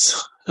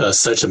mix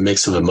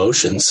of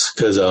emotions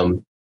because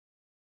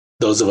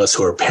those of us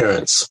who are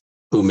parents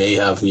who may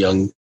have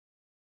young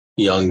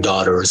young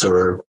daughters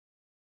or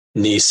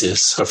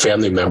nieces or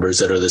family members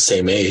that are the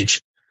same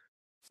age,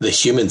 the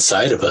human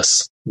side of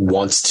us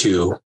wants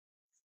to,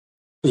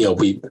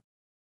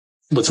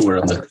 what's the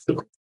word?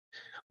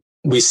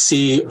 We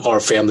see our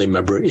family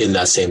member in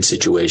that same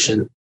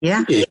situation.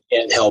 Yeah. It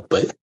can't help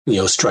but,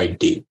 strike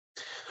deep.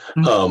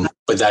 Mm-hmm.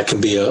 But that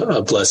can be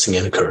a blessing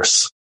and a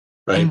curse,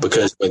 right? Mm-hmm.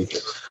 Because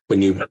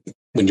when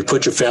you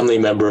put your family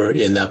member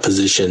in that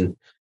position,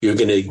 you're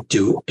going to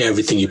do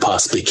everything you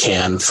possibly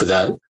can for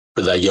that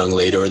young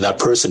lady or that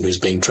person who's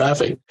being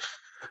trafficked.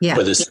 Yeah.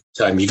 But at the same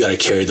time, you got to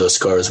carry those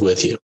scars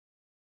with you,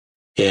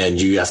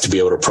 and you have to be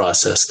able to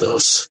process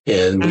those.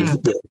 And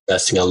we've been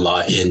investing a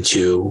lot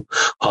into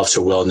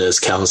officer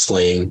wellness,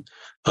 counseling,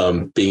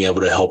 being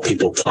able to help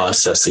people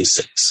process these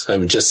things. I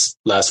mean, just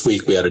last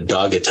week we had a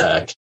dog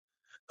attack,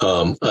 a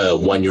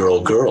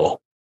 1-year-old girl.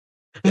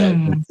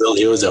 And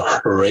really, it was a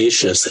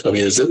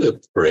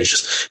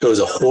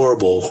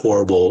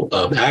horrible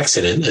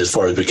accident as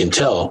far as we can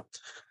tell.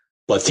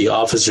 But the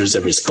officers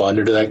that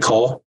responded to that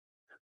call,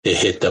 it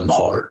hit them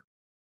hard.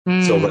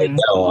 So right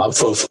now, I'm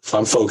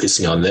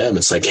focusing on them.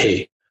 It's like,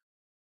 hey,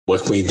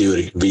 what can we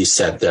do to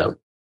reset them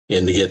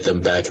and to get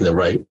them back in the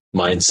right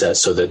mindset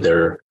so that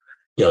they're,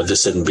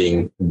 this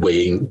isn't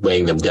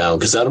weighing them down?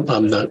 Because I'm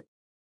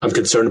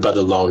concerned about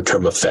the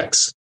long-term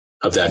effects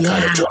of that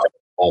kind of trauma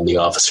on the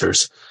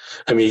officers.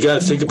 I mean, you got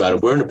to think about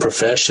it. We're in a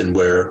profession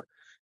where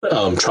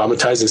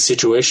traumatizing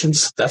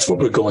situations, that's what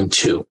we're going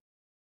to,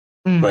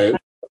 right?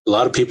 A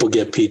lot of people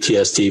get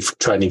PTSD for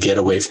trying to get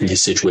away from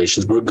these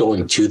situations. We're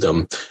going to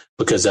them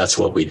because that's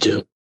what we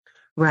do.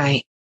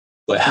 Right.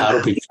 But how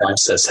do we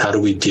process? How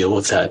do we deal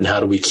with that? And how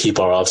do we keep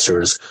our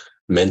officers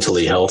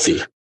mentally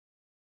healthy?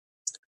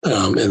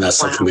 And that's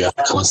something we have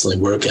to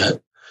constantly work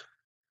at.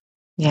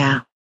 Yeah.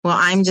 Well,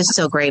 I'm just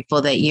so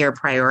grateful that you're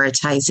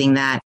prioritizing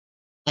that.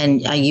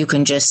 And you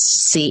can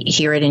just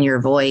hear it in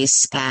your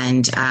voice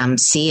and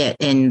see it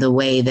in the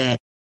way that,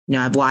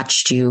 I've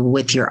watched you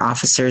with your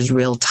officers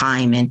real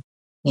time, and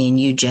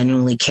you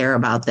genuinely care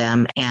about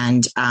them.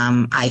 And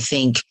I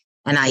think,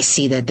 and I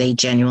see that they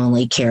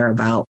genuinely care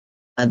about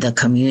the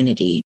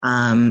community.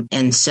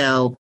 And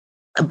so,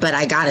 but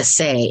I got to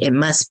say, it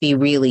must be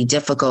really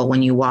difficult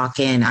when you walk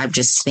in. I'm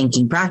just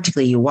thinking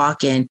practically, you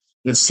walk in,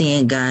 you're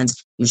seeing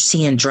guns, you're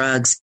seeing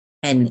drugs,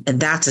 and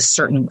that's a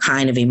certain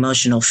kind of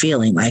emotional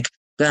feeling, like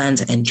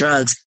guns and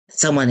drugs,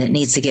 someone that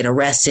needs to get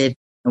arrested.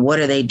 And what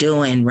are they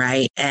doing?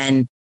 Right.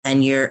 And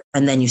then you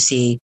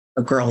see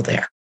a girl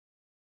there,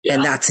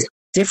 and that's a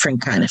different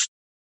kind of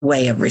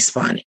way of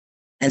responding.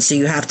 And so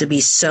you have to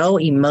be so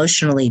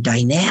emotionally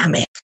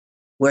dynamic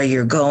where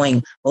you're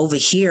going over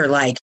here,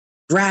 like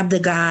grab the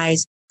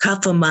guys,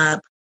 cuff them up.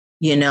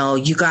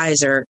 You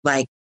guys are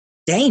like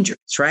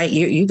dangerous, right?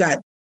 You got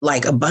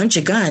like a bunch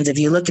of guns. If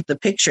you look at the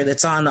picture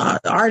that's on the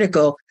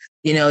article,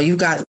 you've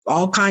got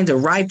all kinds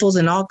of rifles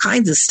and all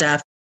kinds of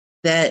stuff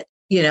that,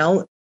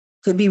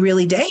 could be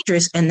really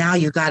dangerous. And now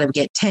you've got to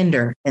get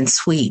tender and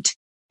sweet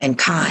and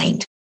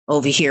kind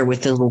over here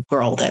with the little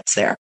girl that's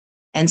there.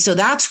 And so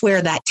that's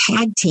where that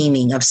tag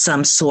teaming of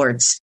some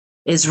sorts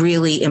is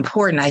really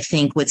important, I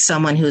think, with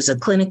someone who's a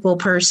clinical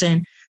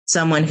person,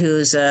 someone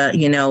who's a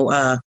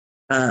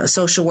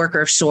social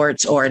worker of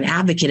sorts or an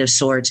advocate of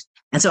sorts.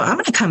 And so I'm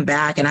going to come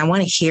back and I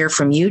want to hear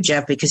from you,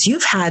 Jeff, because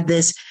you've had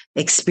this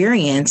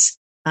experience,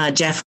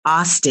 Jeff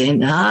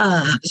Austin.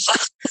 I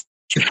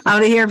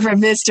want to hear from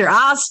Mr.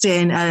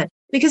 Austin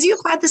because you've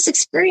had this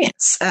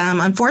experience.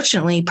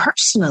 Unfortunately,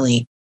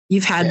 personally,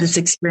 you've had this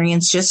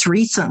experience just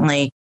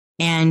recently.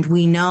 And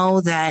we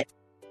know that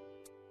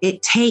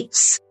it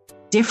takes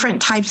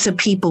different types of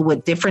people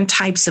with different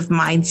types of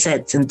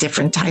mindsets and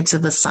different types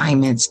of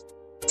assignments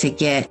to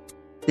get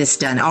this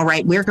done. All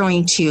right, we're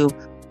going to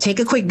take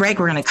a quick break.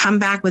 We're going to come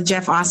back with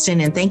Jeff Austin.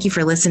 And thank you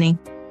for listening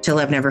to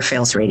Love Never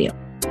Fails Radio.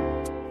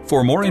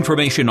 For more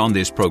information on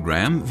this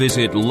program,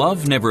 visit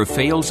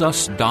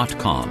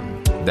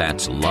loveneverfailsus.com.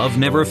 That's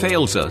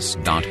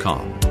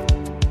loveneverfailsus.com.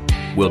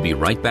 We'll be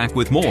right back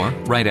with more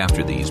right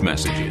after these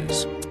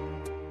messages.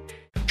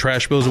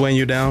 Trash bills weighing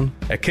you down?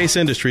 At Case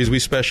Industries, we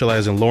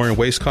specialize in lowering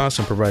waste costs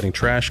and providing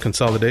trash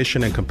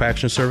consolidation and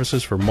compaction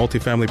services for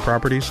multifamily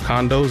properties,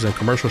 condos, and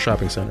commercial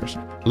shopping centers.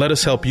 Let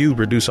us help you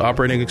reduce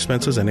operating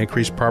expenses and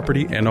increase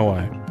property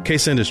NOI.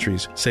 Case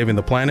Industries, saving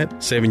the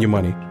planet, saving you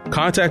money.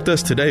 Contact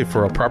us today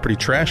for a property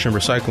trash and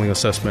recycling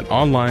assessment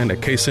online at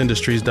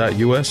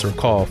caseindustries.us or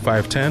call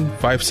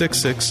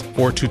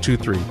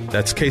 510-566-4223.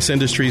 That's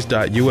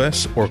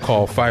caseindustries.us or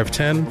call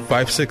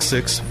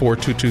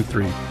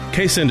 510-566-4223.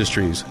 Case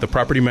Industries, the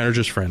property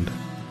manager's friend.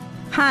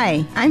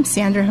 Hi, I'm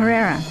Sandra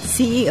Herrera,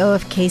 CEO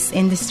of Case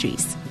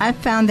Industries. I've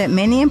found that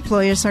many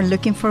employers are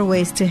looking for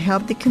ways to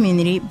help the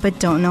community but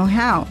don't know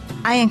how.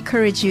 I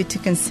encourage you to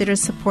consider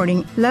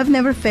supporting Love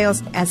Never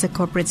Fails as a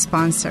corporate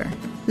sponsor.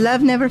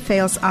 Love Never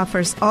Fails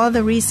offers all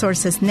the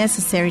resources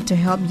necessary to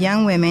help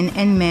young women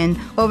and men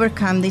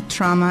overcome the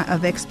trauma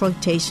of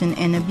exploitation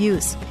and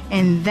abuse.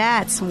 And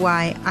that's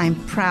why I'm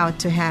proud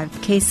to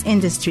have Case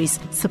Industries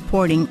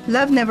supporting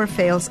Love Never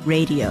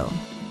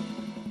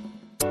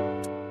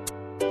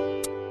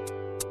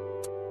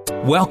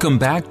Welcome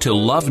back to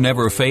Love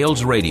Never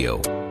Fails Radio,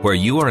 where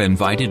you are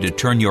invited to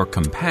turn your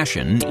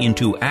compassion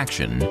into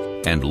action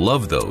and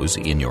love those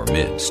in your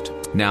midst.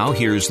 Now,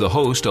 here's the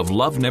host of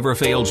Love Never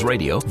Fails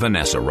Radio,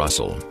 Vanessa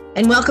Russell.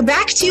 And welcome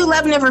back to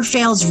Love Never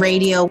Fails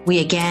Radio. We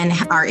again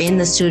are in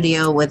the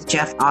studio with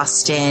Jeff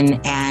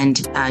Austin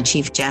and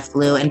Chief Jeff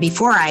Liu. And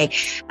before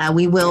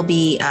we will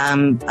be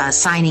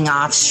signing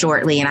off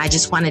shortly. And I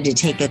just wanted to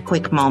take a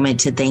quick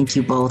moment to thank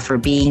you both for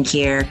being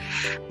here.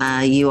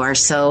 You are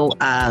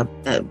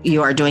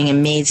you are doing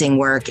amazing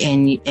work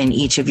in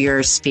each of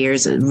your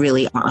spheres.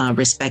 Really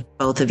respect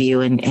both of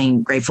you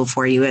and grateful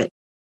for you.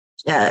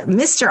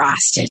 Mr.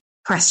 Austin,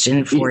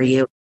 question for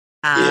you.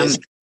 Yes.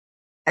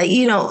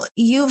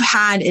 You've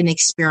had an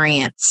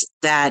experience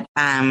that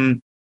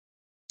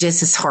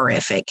just is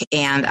horrific.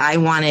 And I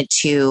wanted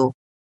to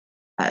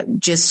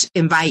just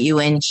invite you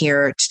in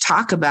here to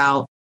talk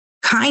about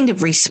kind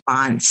of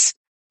response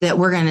that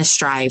we're going to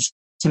strive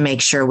to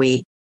make sure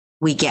we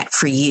get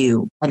for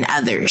you and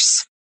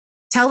others.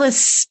 Tell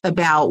us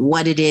about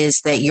what it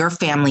is that your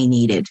family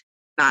needed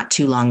not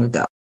too long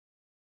ago.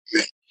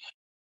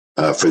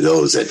 For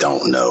those that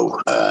don't know,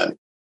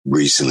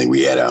 recently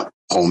we had a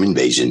home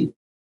invasion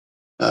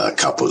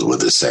coupled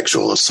with a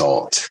sexual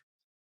assault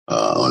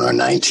on our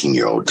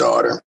 19-year-old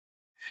daughter.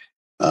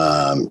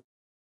 From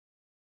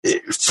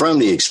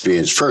the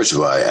experience, first of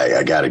all,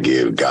 I got to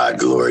give God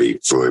glory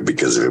for it,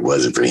 because if it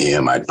wasn't for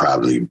him, I'd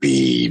probably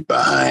be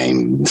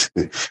behind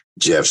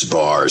Jeff's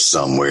bar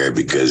somewhere,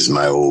 because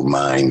my old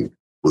mind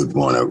would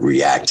want to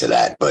react to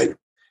that. But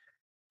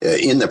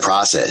in the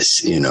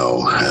process,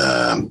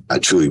 I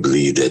truly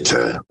believe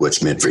that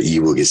what's meant for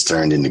evil gets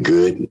turned into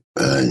good.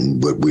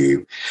 And what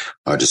we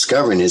are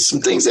discovering is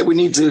some things that we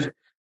need to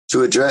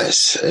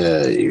address.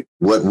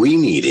 What we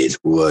needed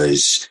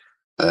was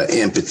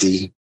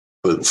empathy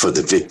for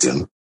the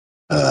victim.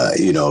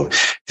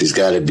 There's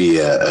got to be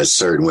a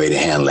certain way to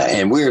handle that.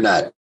 And we're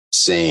not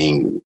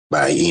saying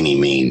by any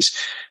means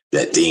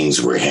that things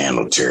were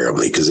handled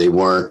terribly, because they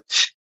weren't.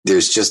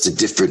 There's just a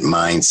different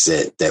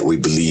mindset that we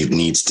believe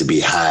needs to be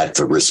had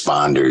for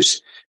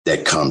responders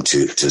that come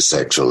to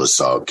sexual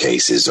assault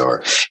cases,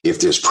 or if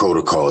there's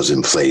protocols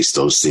in place,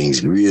 those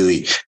things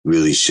really,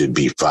 really should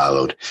be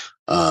followed.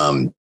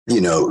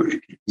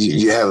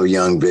 You have a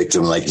young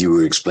victim, like you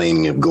were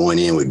explaining, of going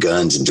in with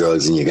guns and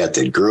drugs, and you got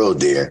that girl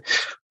there,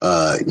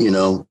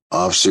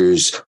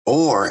 officers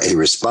or a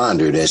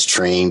responder that's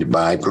trained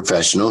by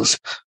professionals,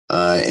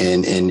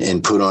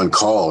 and put on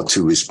call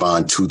to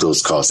respond to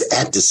those calls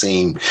at the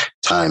same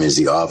time as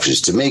the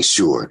officers, to make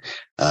sure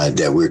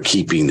that we're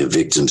keeping the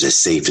victims as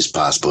safe as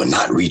possible and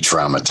not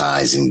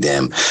re-traumatizing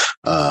them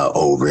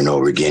over and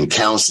over again.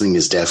 Counseling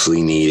is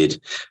definitely needed.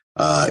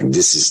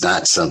 This is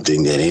not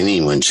something that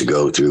anyone should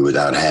go through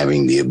without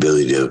having the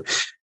ability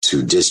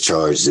to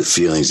discharge the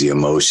feelings, the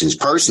emotions.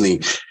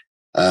 Personally,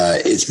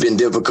 it's been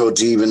difficult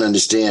to even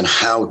understand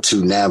how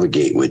to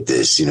navigate with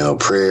this.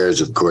 Prayers,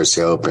 of course,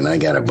 help. And I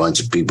got a bunch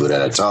of people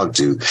that I talk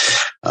to,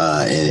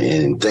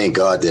 and thank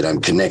God that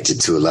I'm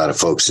connected to a lot of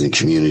folks in the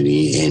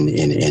community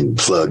and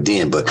plugged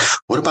in. But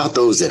what about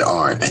those that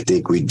aren't? I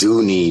think we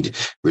do need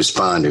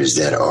responders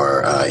that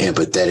are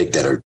empathetic,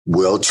 that are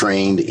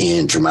well-trained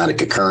in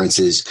traumatic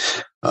occurrences,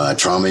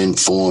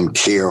 trauma-informed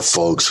care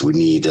folks. We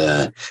need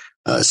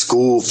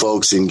school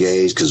folks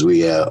engaged, because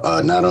we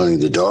not only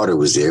the daughter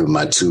was there, but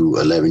my two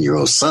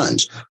 11-year-old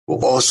sons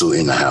were also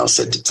in the house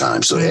at the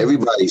time. So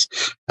everybody's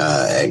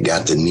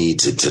got the need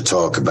to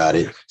talk about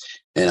it.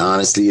 And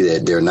honestly,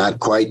 that they're not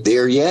quite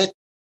there yet,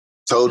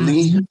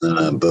 totally.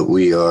 But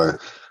we are,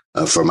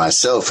 for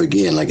myself,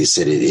 again, like I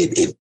said,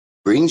 it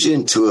brings you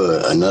into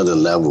another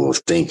level of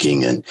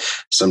thinking. And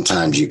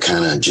sometimes you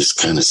kind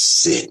of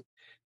sit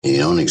and you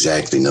don't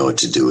exactly know what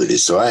to do with it.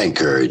 So I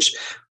encourage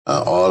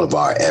all of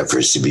our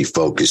efforts to be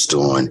focused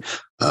on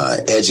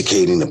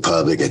educating the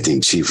public. I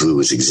think Chief Liu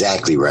was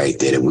exactly right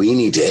that we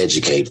need to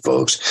educate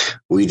folks.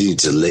 We need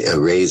to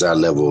raise our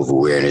level of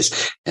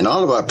awareness, and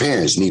all of our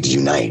parents need to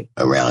unite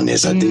around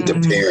this. I think the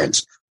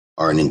parents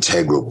are an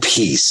integral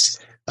piece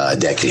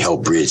that can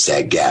help bridge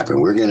that gap.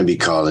 And we're going to be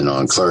calling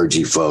on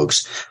clergy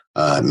folks,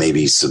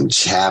 maybe some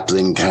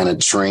chaplain kind of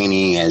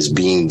training as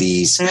being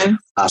these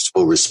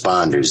hospital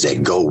responders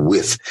that go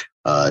with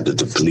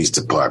the police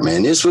department.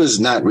 And this was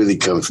not really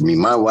coming from me.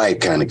 My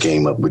wife kind of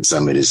came up with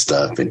some of this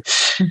stuff. And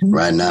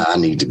right now I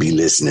need to be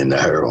listening to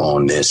her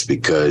on this,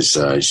 because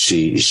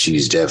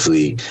she's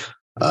definitely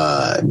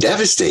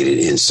devastated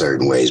in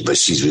certain ways, but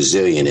she's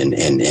resilient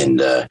and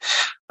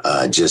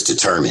just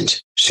determined.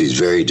 She's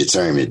very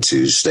determined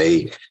to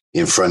stay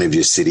in front of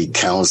your city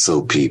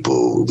council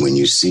people when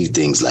you see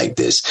things like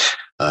this,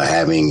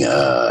 having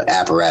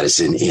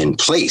apparatus in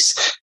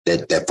place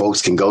that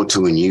folks can go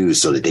to and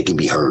use so that they can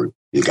be heard.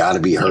 You got to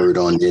be heard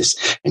on this,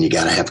 and you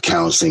got to have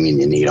counseling, and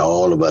you need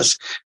all of us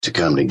to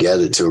come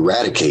together to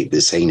eradicate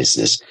this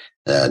heinousness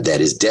that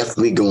is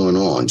definitely going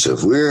on. So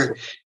if we're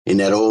in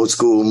that old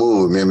school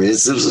move, remember,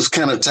 this was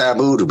kind of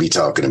taboo to be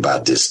talking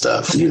about this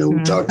stuff. We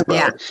talked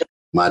about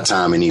my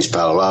time in East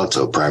Palo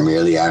Alto,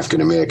 primarily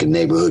African-American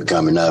neighborhood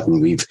coming up, and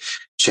we've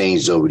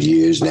changed over the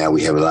years. Now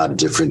we have a lot of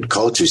different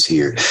cultures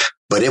here,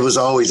 but it was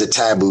always a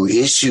taboo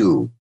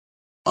issue.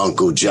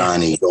 Uncle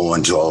Johnny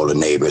going to all the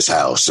neighbors'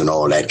 house and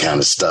all that kind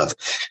of stuff.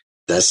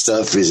 That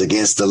stuff is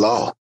against the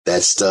law.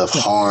 That stuff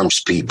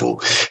harms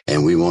people.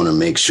 And we want to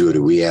make sure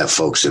that we have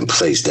folks in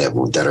place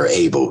that are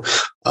able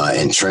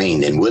and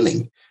trained and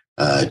willing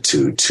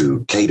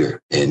to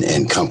cater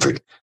and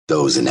comfort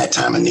those in that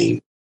time of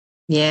need.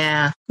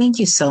 Yeah. Thank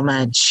you so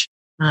much,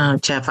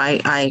 Jeff.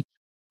 I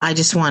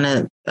just want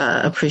to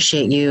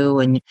appreciate you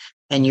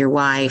and your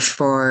wife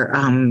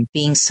for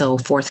being so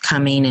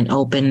forthcoming and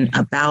open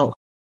about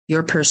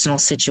your personal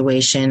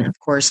situation. Of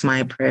course,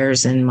 my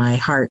prayers and my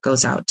heart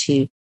goes out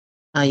to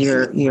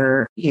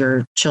your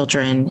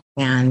children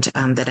and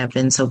that have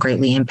been so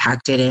greatly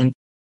impacted.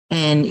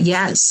 And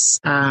yes,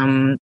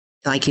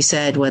 like you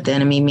said, what the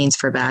enemy means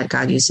for bad,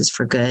 God uses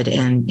for good.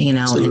 And,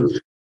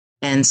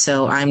 and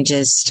so I'm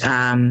just,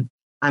 I'm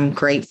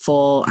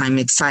grateful. I'm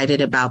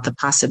excited about the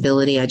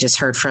possibility. I just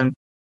heard from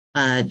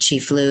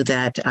Chief Lou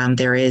that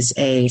there is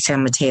a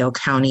San Mateo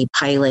County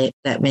pilot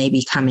that may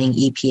be coming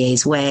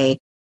EPA's way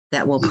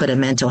that will put a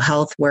mental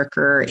health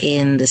worker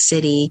in the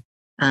city.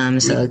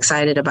 So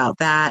excited about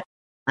that.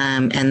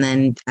 And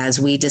then as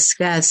we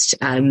discussed,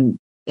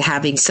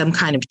 having some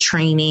kind of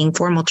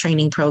formal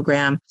training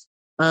program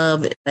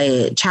of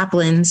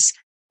chaplains.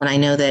 And I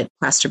know that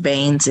Pastor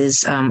Baines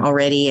is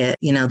already,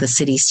 the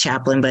city's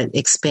chaplain, but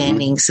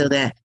expanding so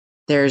that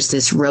there's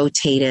this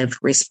rotative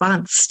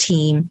response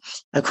team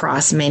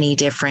across many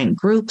different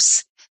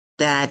groups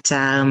that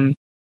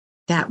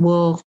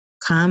will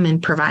come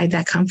and provide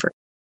that comfort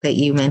that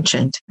you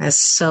mentioned as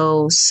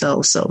so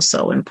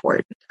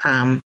important.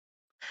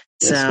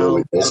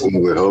 That's what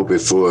we're hoping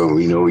for.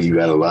 We know you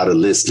got a lot of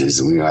listeners,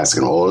 and we're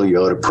asking all of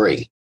y'all to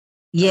pray.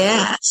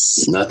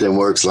 Yes. Nothing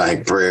works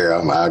like prayer.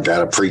 I got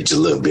to preach a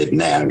little bit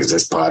now because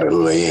that's part of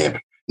who I am.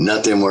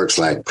 Nothing works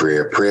like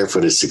prayer. Prayer for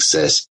the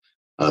success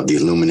of the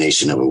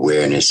illumination of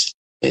awareness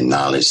and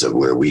knowledge of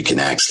where we can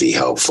actually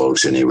help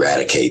folks and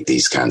eradicate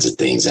these kinds of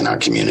things in our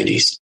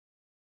communities.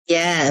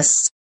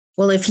 Yes.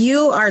 Well, if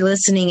you are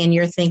listening and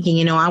you're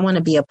thinking, I want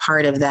to be a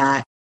part of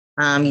that,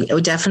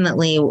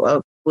 definitely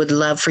would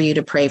love for you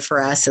to pray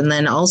for us. And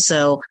then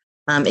also,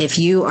 if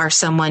you are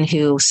someone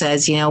who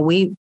says,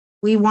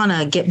 we want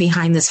to get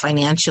behind this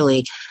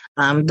financially,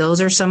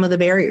 those are some of the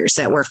barriers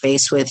that we're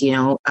faced with.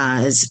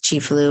 As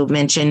Chief Lou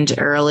mentioned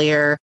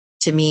earlier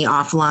to me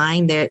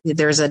offline,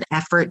 there's an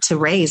effort to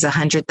raise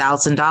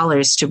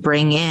 $100,000 to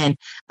bring in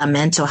a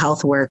mental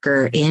health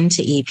worker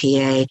into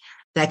EPA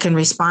that can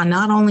respond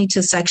not only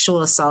to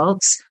sexual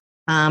assaults,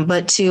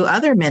 but to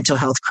other mental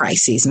health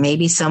crises.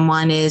 Maybe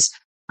someone is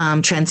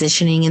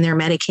transitioning in their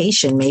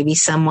medication. Maybe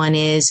someone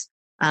is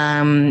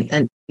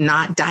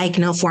not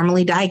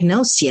formally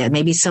diagnosed yet.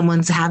 Maybe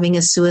someone's having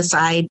a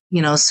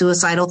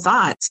suicidal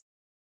thoughts.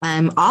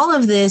 All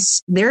of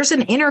this, there's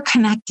an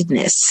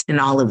interconnectedness in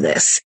all of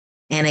this.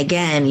 And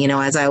again,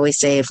 as I always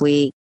say, if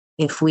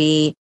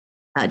we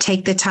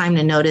take the time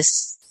to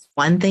notice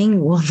one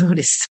thing, we'll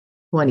notice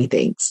 20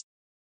 things,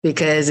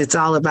 because it's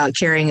all about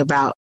caring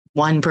about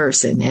one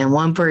person, and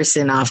one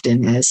person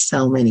often has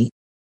so many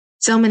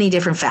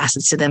different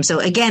facets to them. So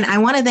again, I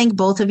want to thank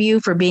both of you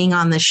for being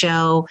on the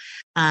show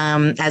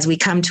as we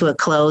come to a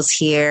close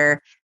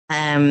here,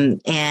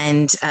 and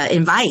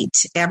invite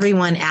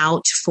everyone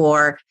out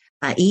for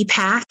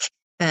EPAC.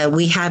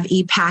 We have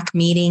EPAC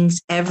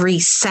meetings every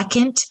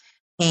second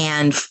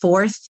and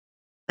fourth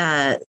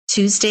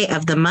Tuesday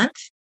of the month,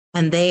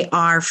 and they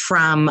are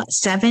from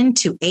 7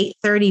 to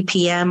 8:30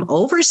 p.m.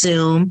 over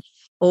Zoom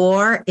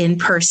or in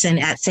person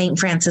at St.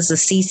 Francis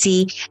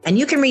Assisi. And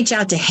you can reach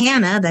out to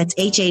Hannah, that's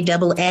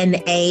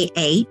HANNAH,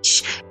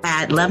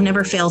 at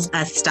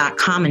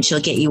loveneverfailsus.com, and she'll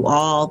get you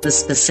all the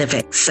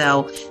specifics.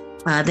 So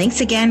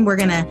thanks again. We're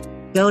going to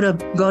go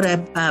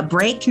to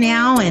break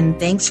now, and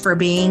thanks for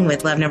being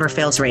with Love Never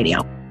Fails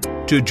Radio.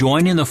 To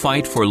join in the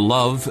fight for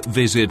love,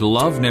 visit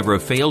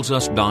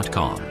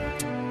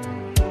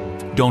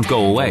loveneverfailsus.com. Don't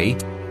go away.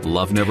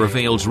 Love Never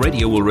Fails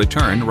Radio will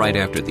return right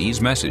after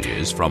these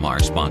messages from our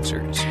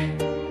sponsors.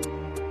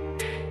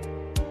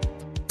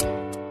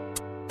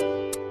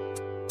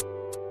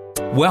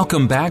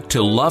 Welcome back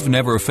to Love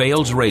Never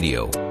Fails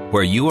Radio,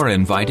 where you are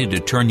invited to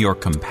turn your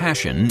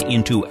compassion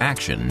into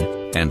action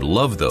and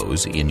love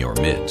those in your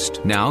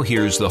midst. Now,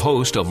 here's the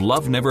host of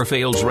Love Never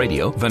Fails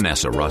Radio,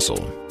 Vanessa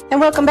Russell. And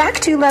welcome back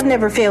to Love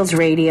Never Fails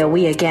Radio.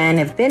 We again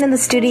have been in the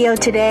studio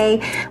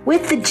today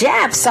with the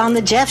Jeffs on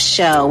the Jeff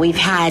Show. We've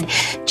had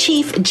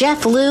Chief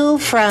Jeff Lou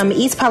from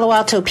East Palo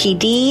Alto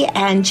PD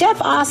and Jeff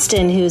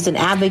Austin, who's an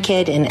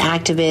advocate and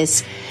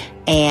activist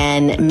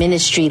and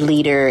ministry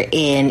leader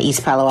in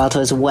East Palo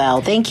Alto as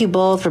well. Thank you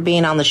both for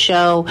being on the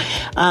show.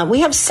 We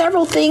have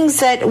several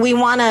things that we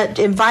want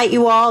to invite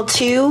you all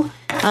to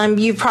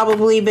You've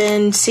probably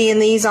been seeing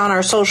these on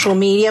our social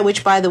media,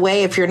 which, by the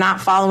way, if you're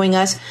not following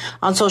us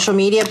on social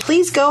media,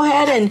 please go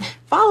ahead and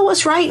follow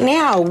us right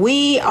now.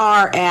 We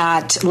are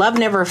at Love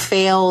Never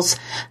Fails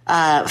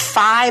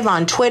 5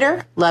 on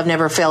Twitter, Love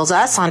Never Fails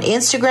Us on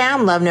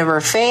Instagram, Love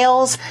Never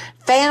Fails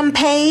fan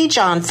page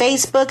on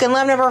Facebook, and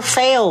Love Never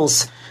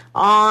Fails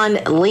on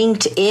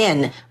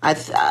LinkedIn.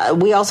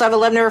 We also have a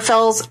Love Never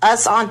Fails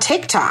Us on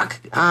TikTok.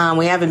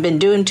 We haven't been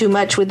doing too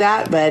much with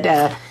that,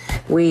 but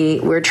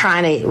we're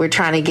trying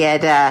to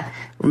get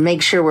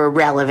make sure we're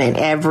relevant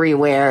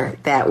everywhere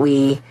that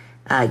we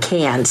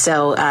can.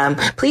 So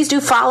please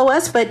do follow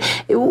us. But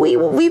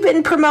we've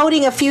been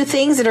promoting a few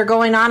things that are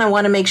going on. I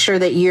want to make sure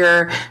that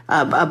you're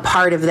a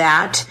part of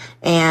that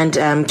and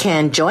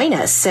can join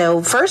us.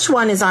 So first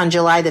one is on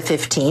July the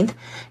 15th.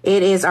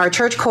 It is our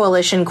Church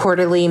Coalition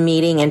quarterly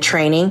meeting and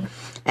training.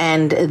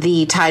 And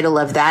the title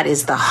of that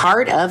is The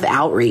Heart of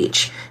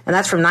Outreach. And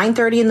that's from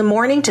 9:30 in the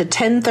morning to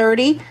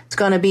 10:30. It's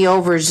going to be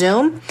over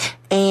Zoom.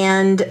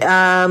 And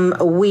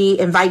we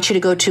invite you to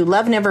go to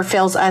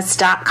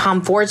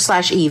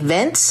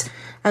loveneverfailsus.com/events.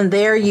 And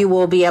there you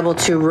will be able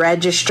to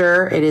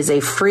register. It is a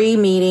free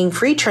meeting,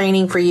 free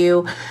training for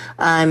you.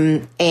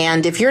 And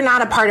if you're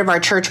not a part of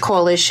our church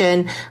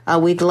coalition,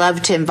 we'd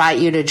love to invite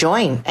you to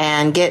join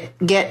and get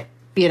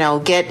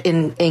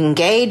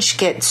engaged,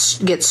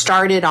 get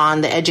started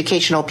on the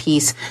educational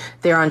piece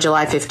there on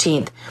July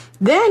 15th.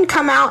 Then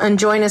come out and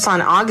join us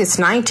on August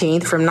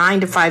 19th from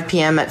 9 to 5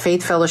 p.m. at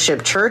Faith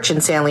Fellowship Church in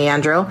San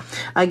Leandro.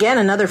 Again,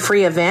 another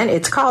free event.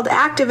 It's called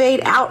Activate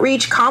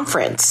Outreach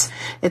Conference.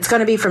 It's going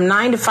to be from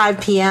 9 to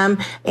 5 p.m.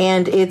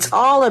 and it's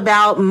all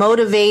about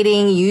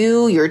motivating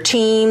you, your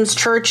teams,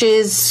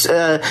 churches,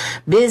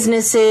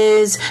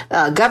 businesses,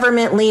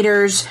 government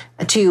leaders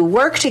to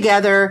work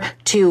together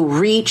to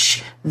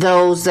reach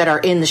those that are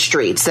in the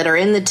streets, that are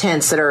in the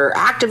tents, that are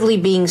actively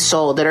being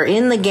sold, that are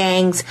in the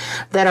gangs,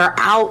 that are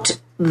out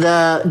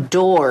the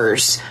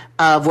doors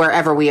of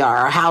wherever we are,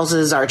 our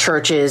houses, our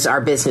churches,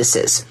 our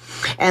businesses.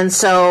 And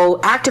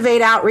so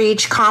Activate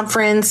Outreach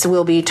Conference,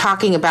 we'll be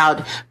talking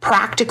about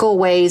practical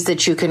ways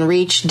that you can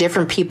reach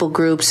different people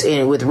groups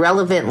with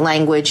relevant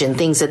language and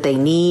things that they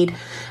need.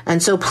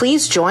 And so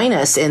please join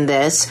us in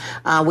this.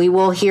 We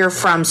will hear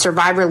from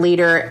survivor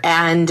leader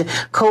and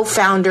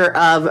co-founder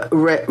of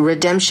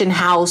Redemption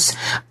House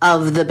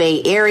of the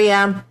Bay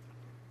Area,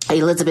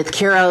 Elizabeth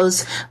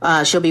Quiroz.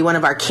 She'll be one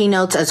of our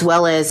keynotes, as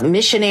well as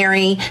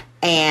missionary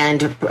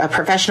and a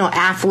professional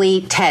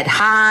athlete, Ted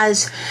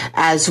Haas,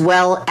 as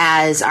well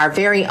as our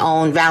very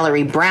own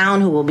Valerie Brown,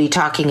 who will be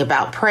talking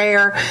about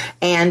prayer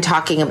and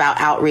talking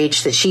about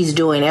outreach that she's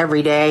doing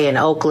every day in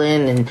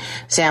Oakland and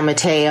San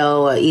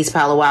Mateo, East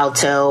Palo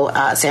Alto,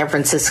 San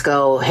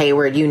Francisco,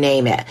 Hayward, you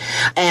name it.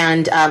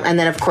 And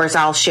then, of course,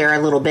 I'll share a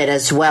little bit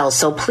as well.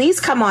 So please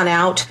come on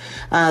out.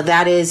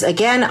 That is,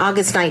 again,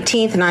 August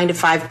 19th, 9 to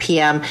 5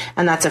 p.m.,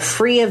 and that's a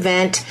free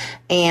event.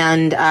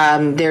 And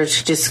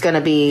there's just going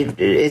to be,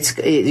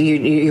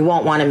 you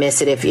won't want to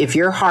miss it. If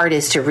your heart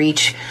is to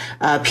reach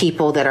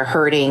people that are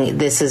hurting,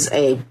 this is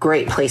a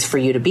great place for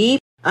you to be.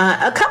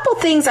 A couple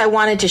things I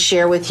wanted to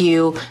share with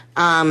you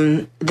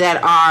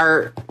that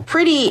are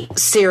pretty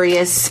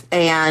serious,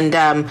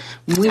 and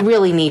we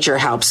really need your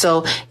help.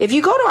 So if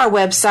you go to our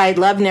website,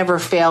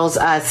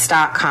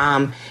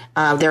 loveneverfailsus.com,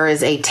 there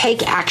is a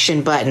Take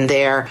Action button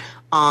there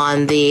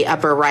on the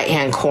upper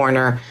right-hand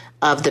corner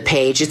of the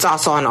page. It's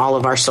also on all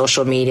of our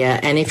social media.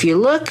 And if you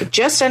look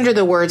just under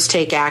the words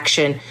Take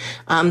Action,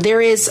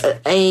 there is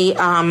a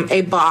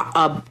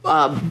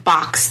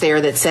box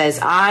there that says,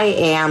 I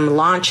am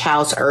Launch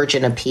House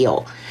Urgent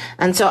Appeal.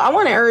 And so I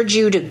want to urge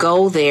you to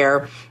go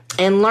there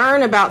and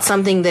learn about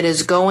something that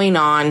is going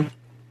on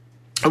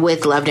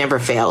with Love Never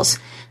Fails.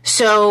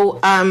 So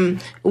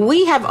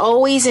we have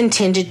always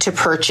intended to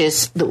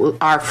purchase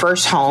our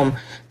first home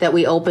that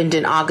we opened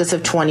in August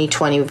of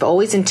 2020. We've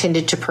always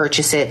intended to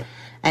purchase it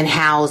and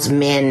house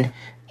men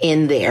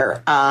in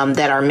there,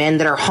 that are men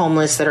that are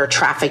homeless, that are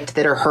trafficked,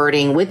 that are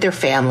hurting with their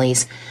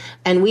families.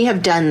 And we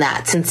have done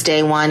that since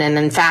day one. And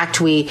in fact,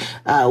 we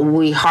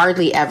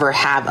hardly ever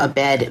have a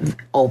bed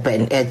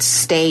open. It's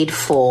stayed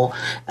full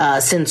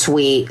since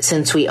we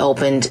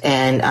opened,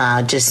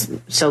 and just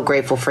so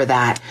grateful for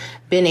that.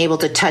 Been able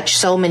to touch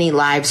so many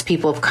lives.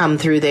 People have come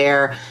through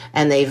there,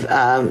 and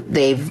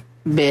they've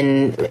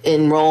been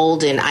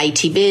enrolled in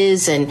IT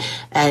Biz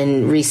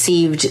and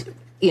received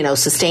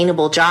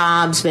sustainable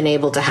jobs, been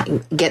able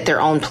to get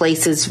their own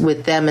places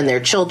with them and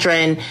their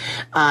children,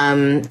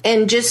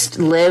 and just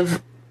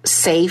live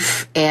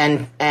safe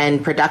and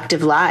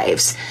productive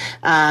lives.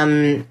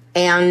 And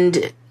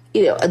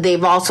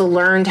they've also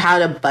learned how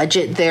to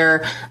budget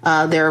their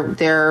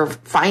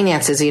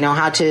finances,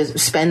 how to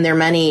spend their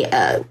money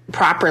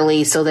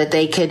properly so that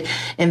they could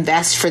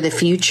invest for the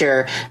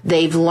future.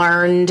 They've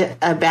learned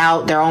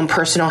about their own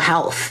personal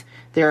health,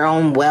 their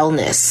own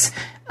wellness.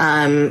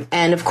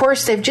 And of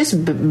course, they've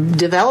just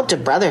developed a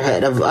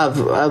brotherhood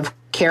of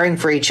caring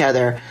for each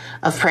other,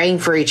 of praying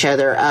for each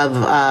other,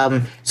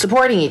 of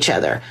supporting each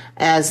other,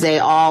 as they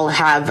all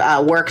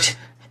have worked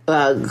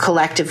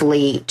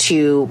collectively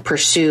to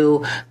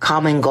pursue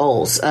common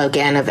goals,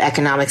 again, of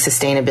economic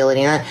sustainability.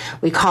 And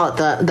we call it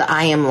the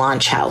I Am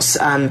Launch House.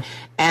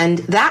 And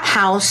that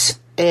house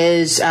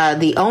is,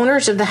 the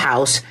owners of the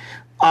house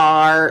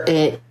are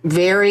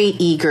very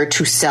eager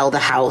to sell the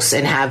house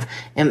and have,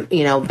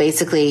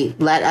 basically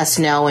let us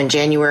know in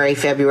January,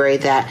 February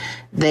that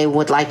they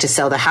would like to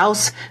sell the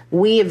house.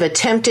 We've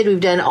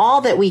done all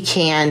that we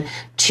can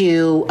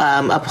to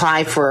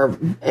apply for,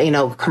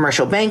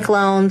 commercial bank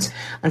loans.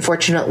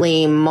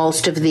 Unfortunately,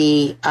 most of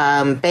the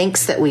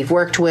banks that we've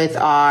worked with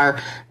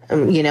are,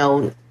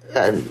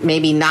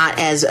 maybe not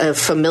as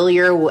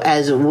familiar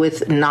as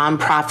with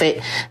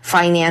nonprofit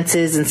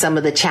finances and some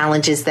of the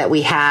challenges that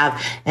we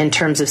have in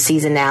terms of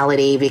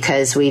seasonality,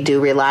 because we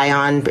do rely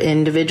on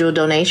individual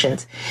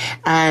donations.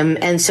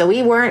 And so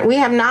we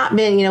have not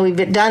been,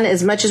 we've done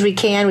as much as we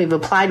can. We've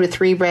applied with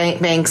 3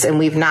 banks and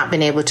we've not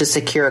been able to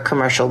secure a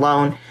commercial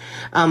loan.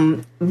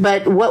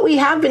 But what we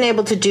have been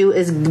able to do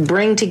is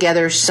bring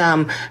together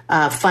some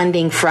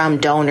funding from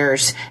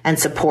donors and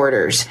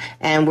supporters,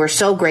 and we're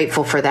so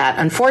grateful for that.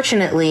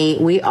 Unfortunately,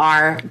 we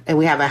have a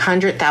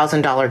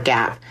 $100,000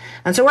 gap,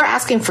 and so we're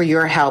asking for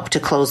your help to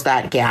close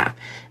that gap.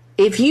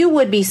 If you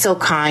would be so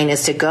kind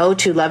as to go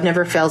to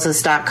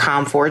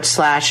loveneverfailsus.com / or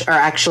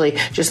actually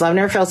just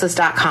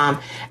loveneverfailsus.com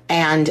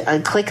and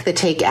click the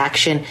take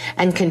action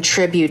and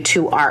contribute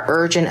to our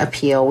urgent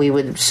appeal, we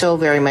would so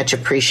very much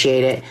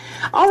appreciate it.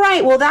 All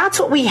right. Well, that's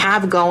what we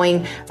have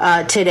going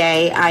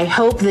today. I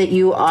hope that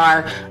you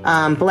are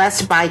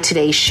blessed by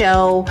today's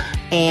show.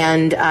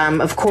 And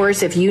of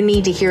course, if you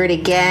need to hear it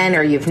again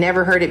or you've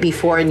never heard it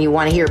before and you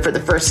want to hear it for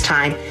the first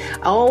time,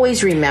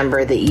 always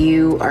remember that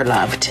you are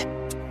loved.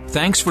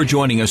 Thanks for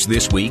joining us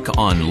this week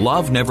on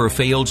Love Never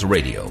Fails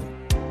Radio.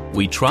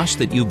 We trust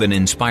that you've been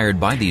inspired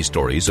by these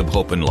stories of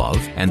hope and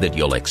love, and that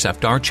you'll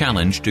accept our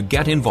challenge to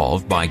get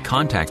involved by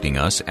contacting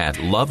us at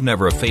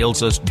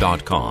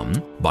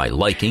loveneverfailsus.com, by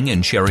liking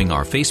and sharing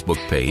our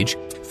Facebook page,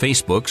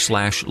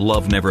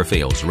 Facebook/Love Never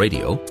Fails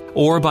Radio,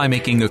 or by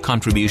making a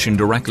contribution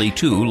directly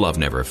to Love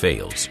Never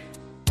Fails.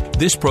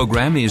 This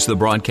program is the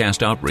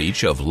broadcast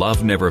outreach of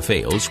Love Never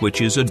Fails,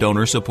 which is a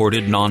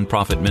donor-supported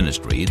nonprofit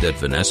ministry that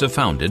Vanessa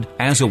founded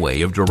as a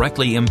way of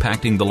directly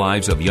impacting the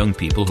lives of young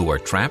people who are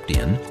trapped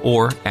in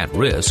or at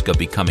risk of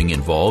becoming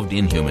involved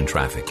in human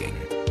trafficking.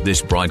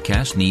 This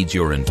broadcast needs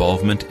your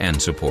involvement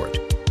and support.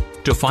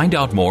 To find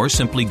out more,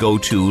 simply go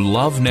to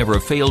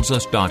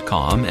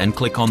loveneverfailsus.com and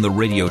click on the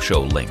radio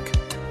show link.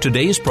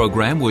 Today's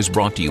program was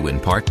brought to you in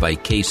part by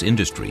Case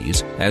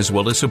Industries, as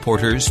well as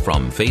supporters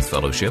from Faith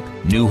Fellowship,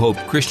 New Hope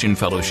Christian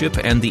Fellowship,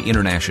 and the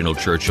International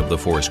Church of the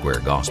Foursquare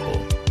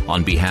Gospel.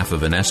 On behalf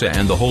of Vanessa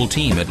and the whole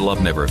team at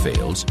Love Never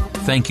Fails,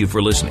 thank you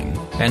for listening,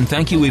 and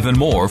thank you even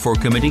more for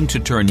committing to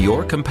turn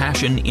your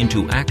compassion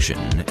into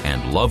action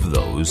and love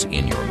those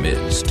in your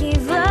midst.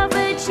 Give love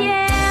a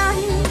chance.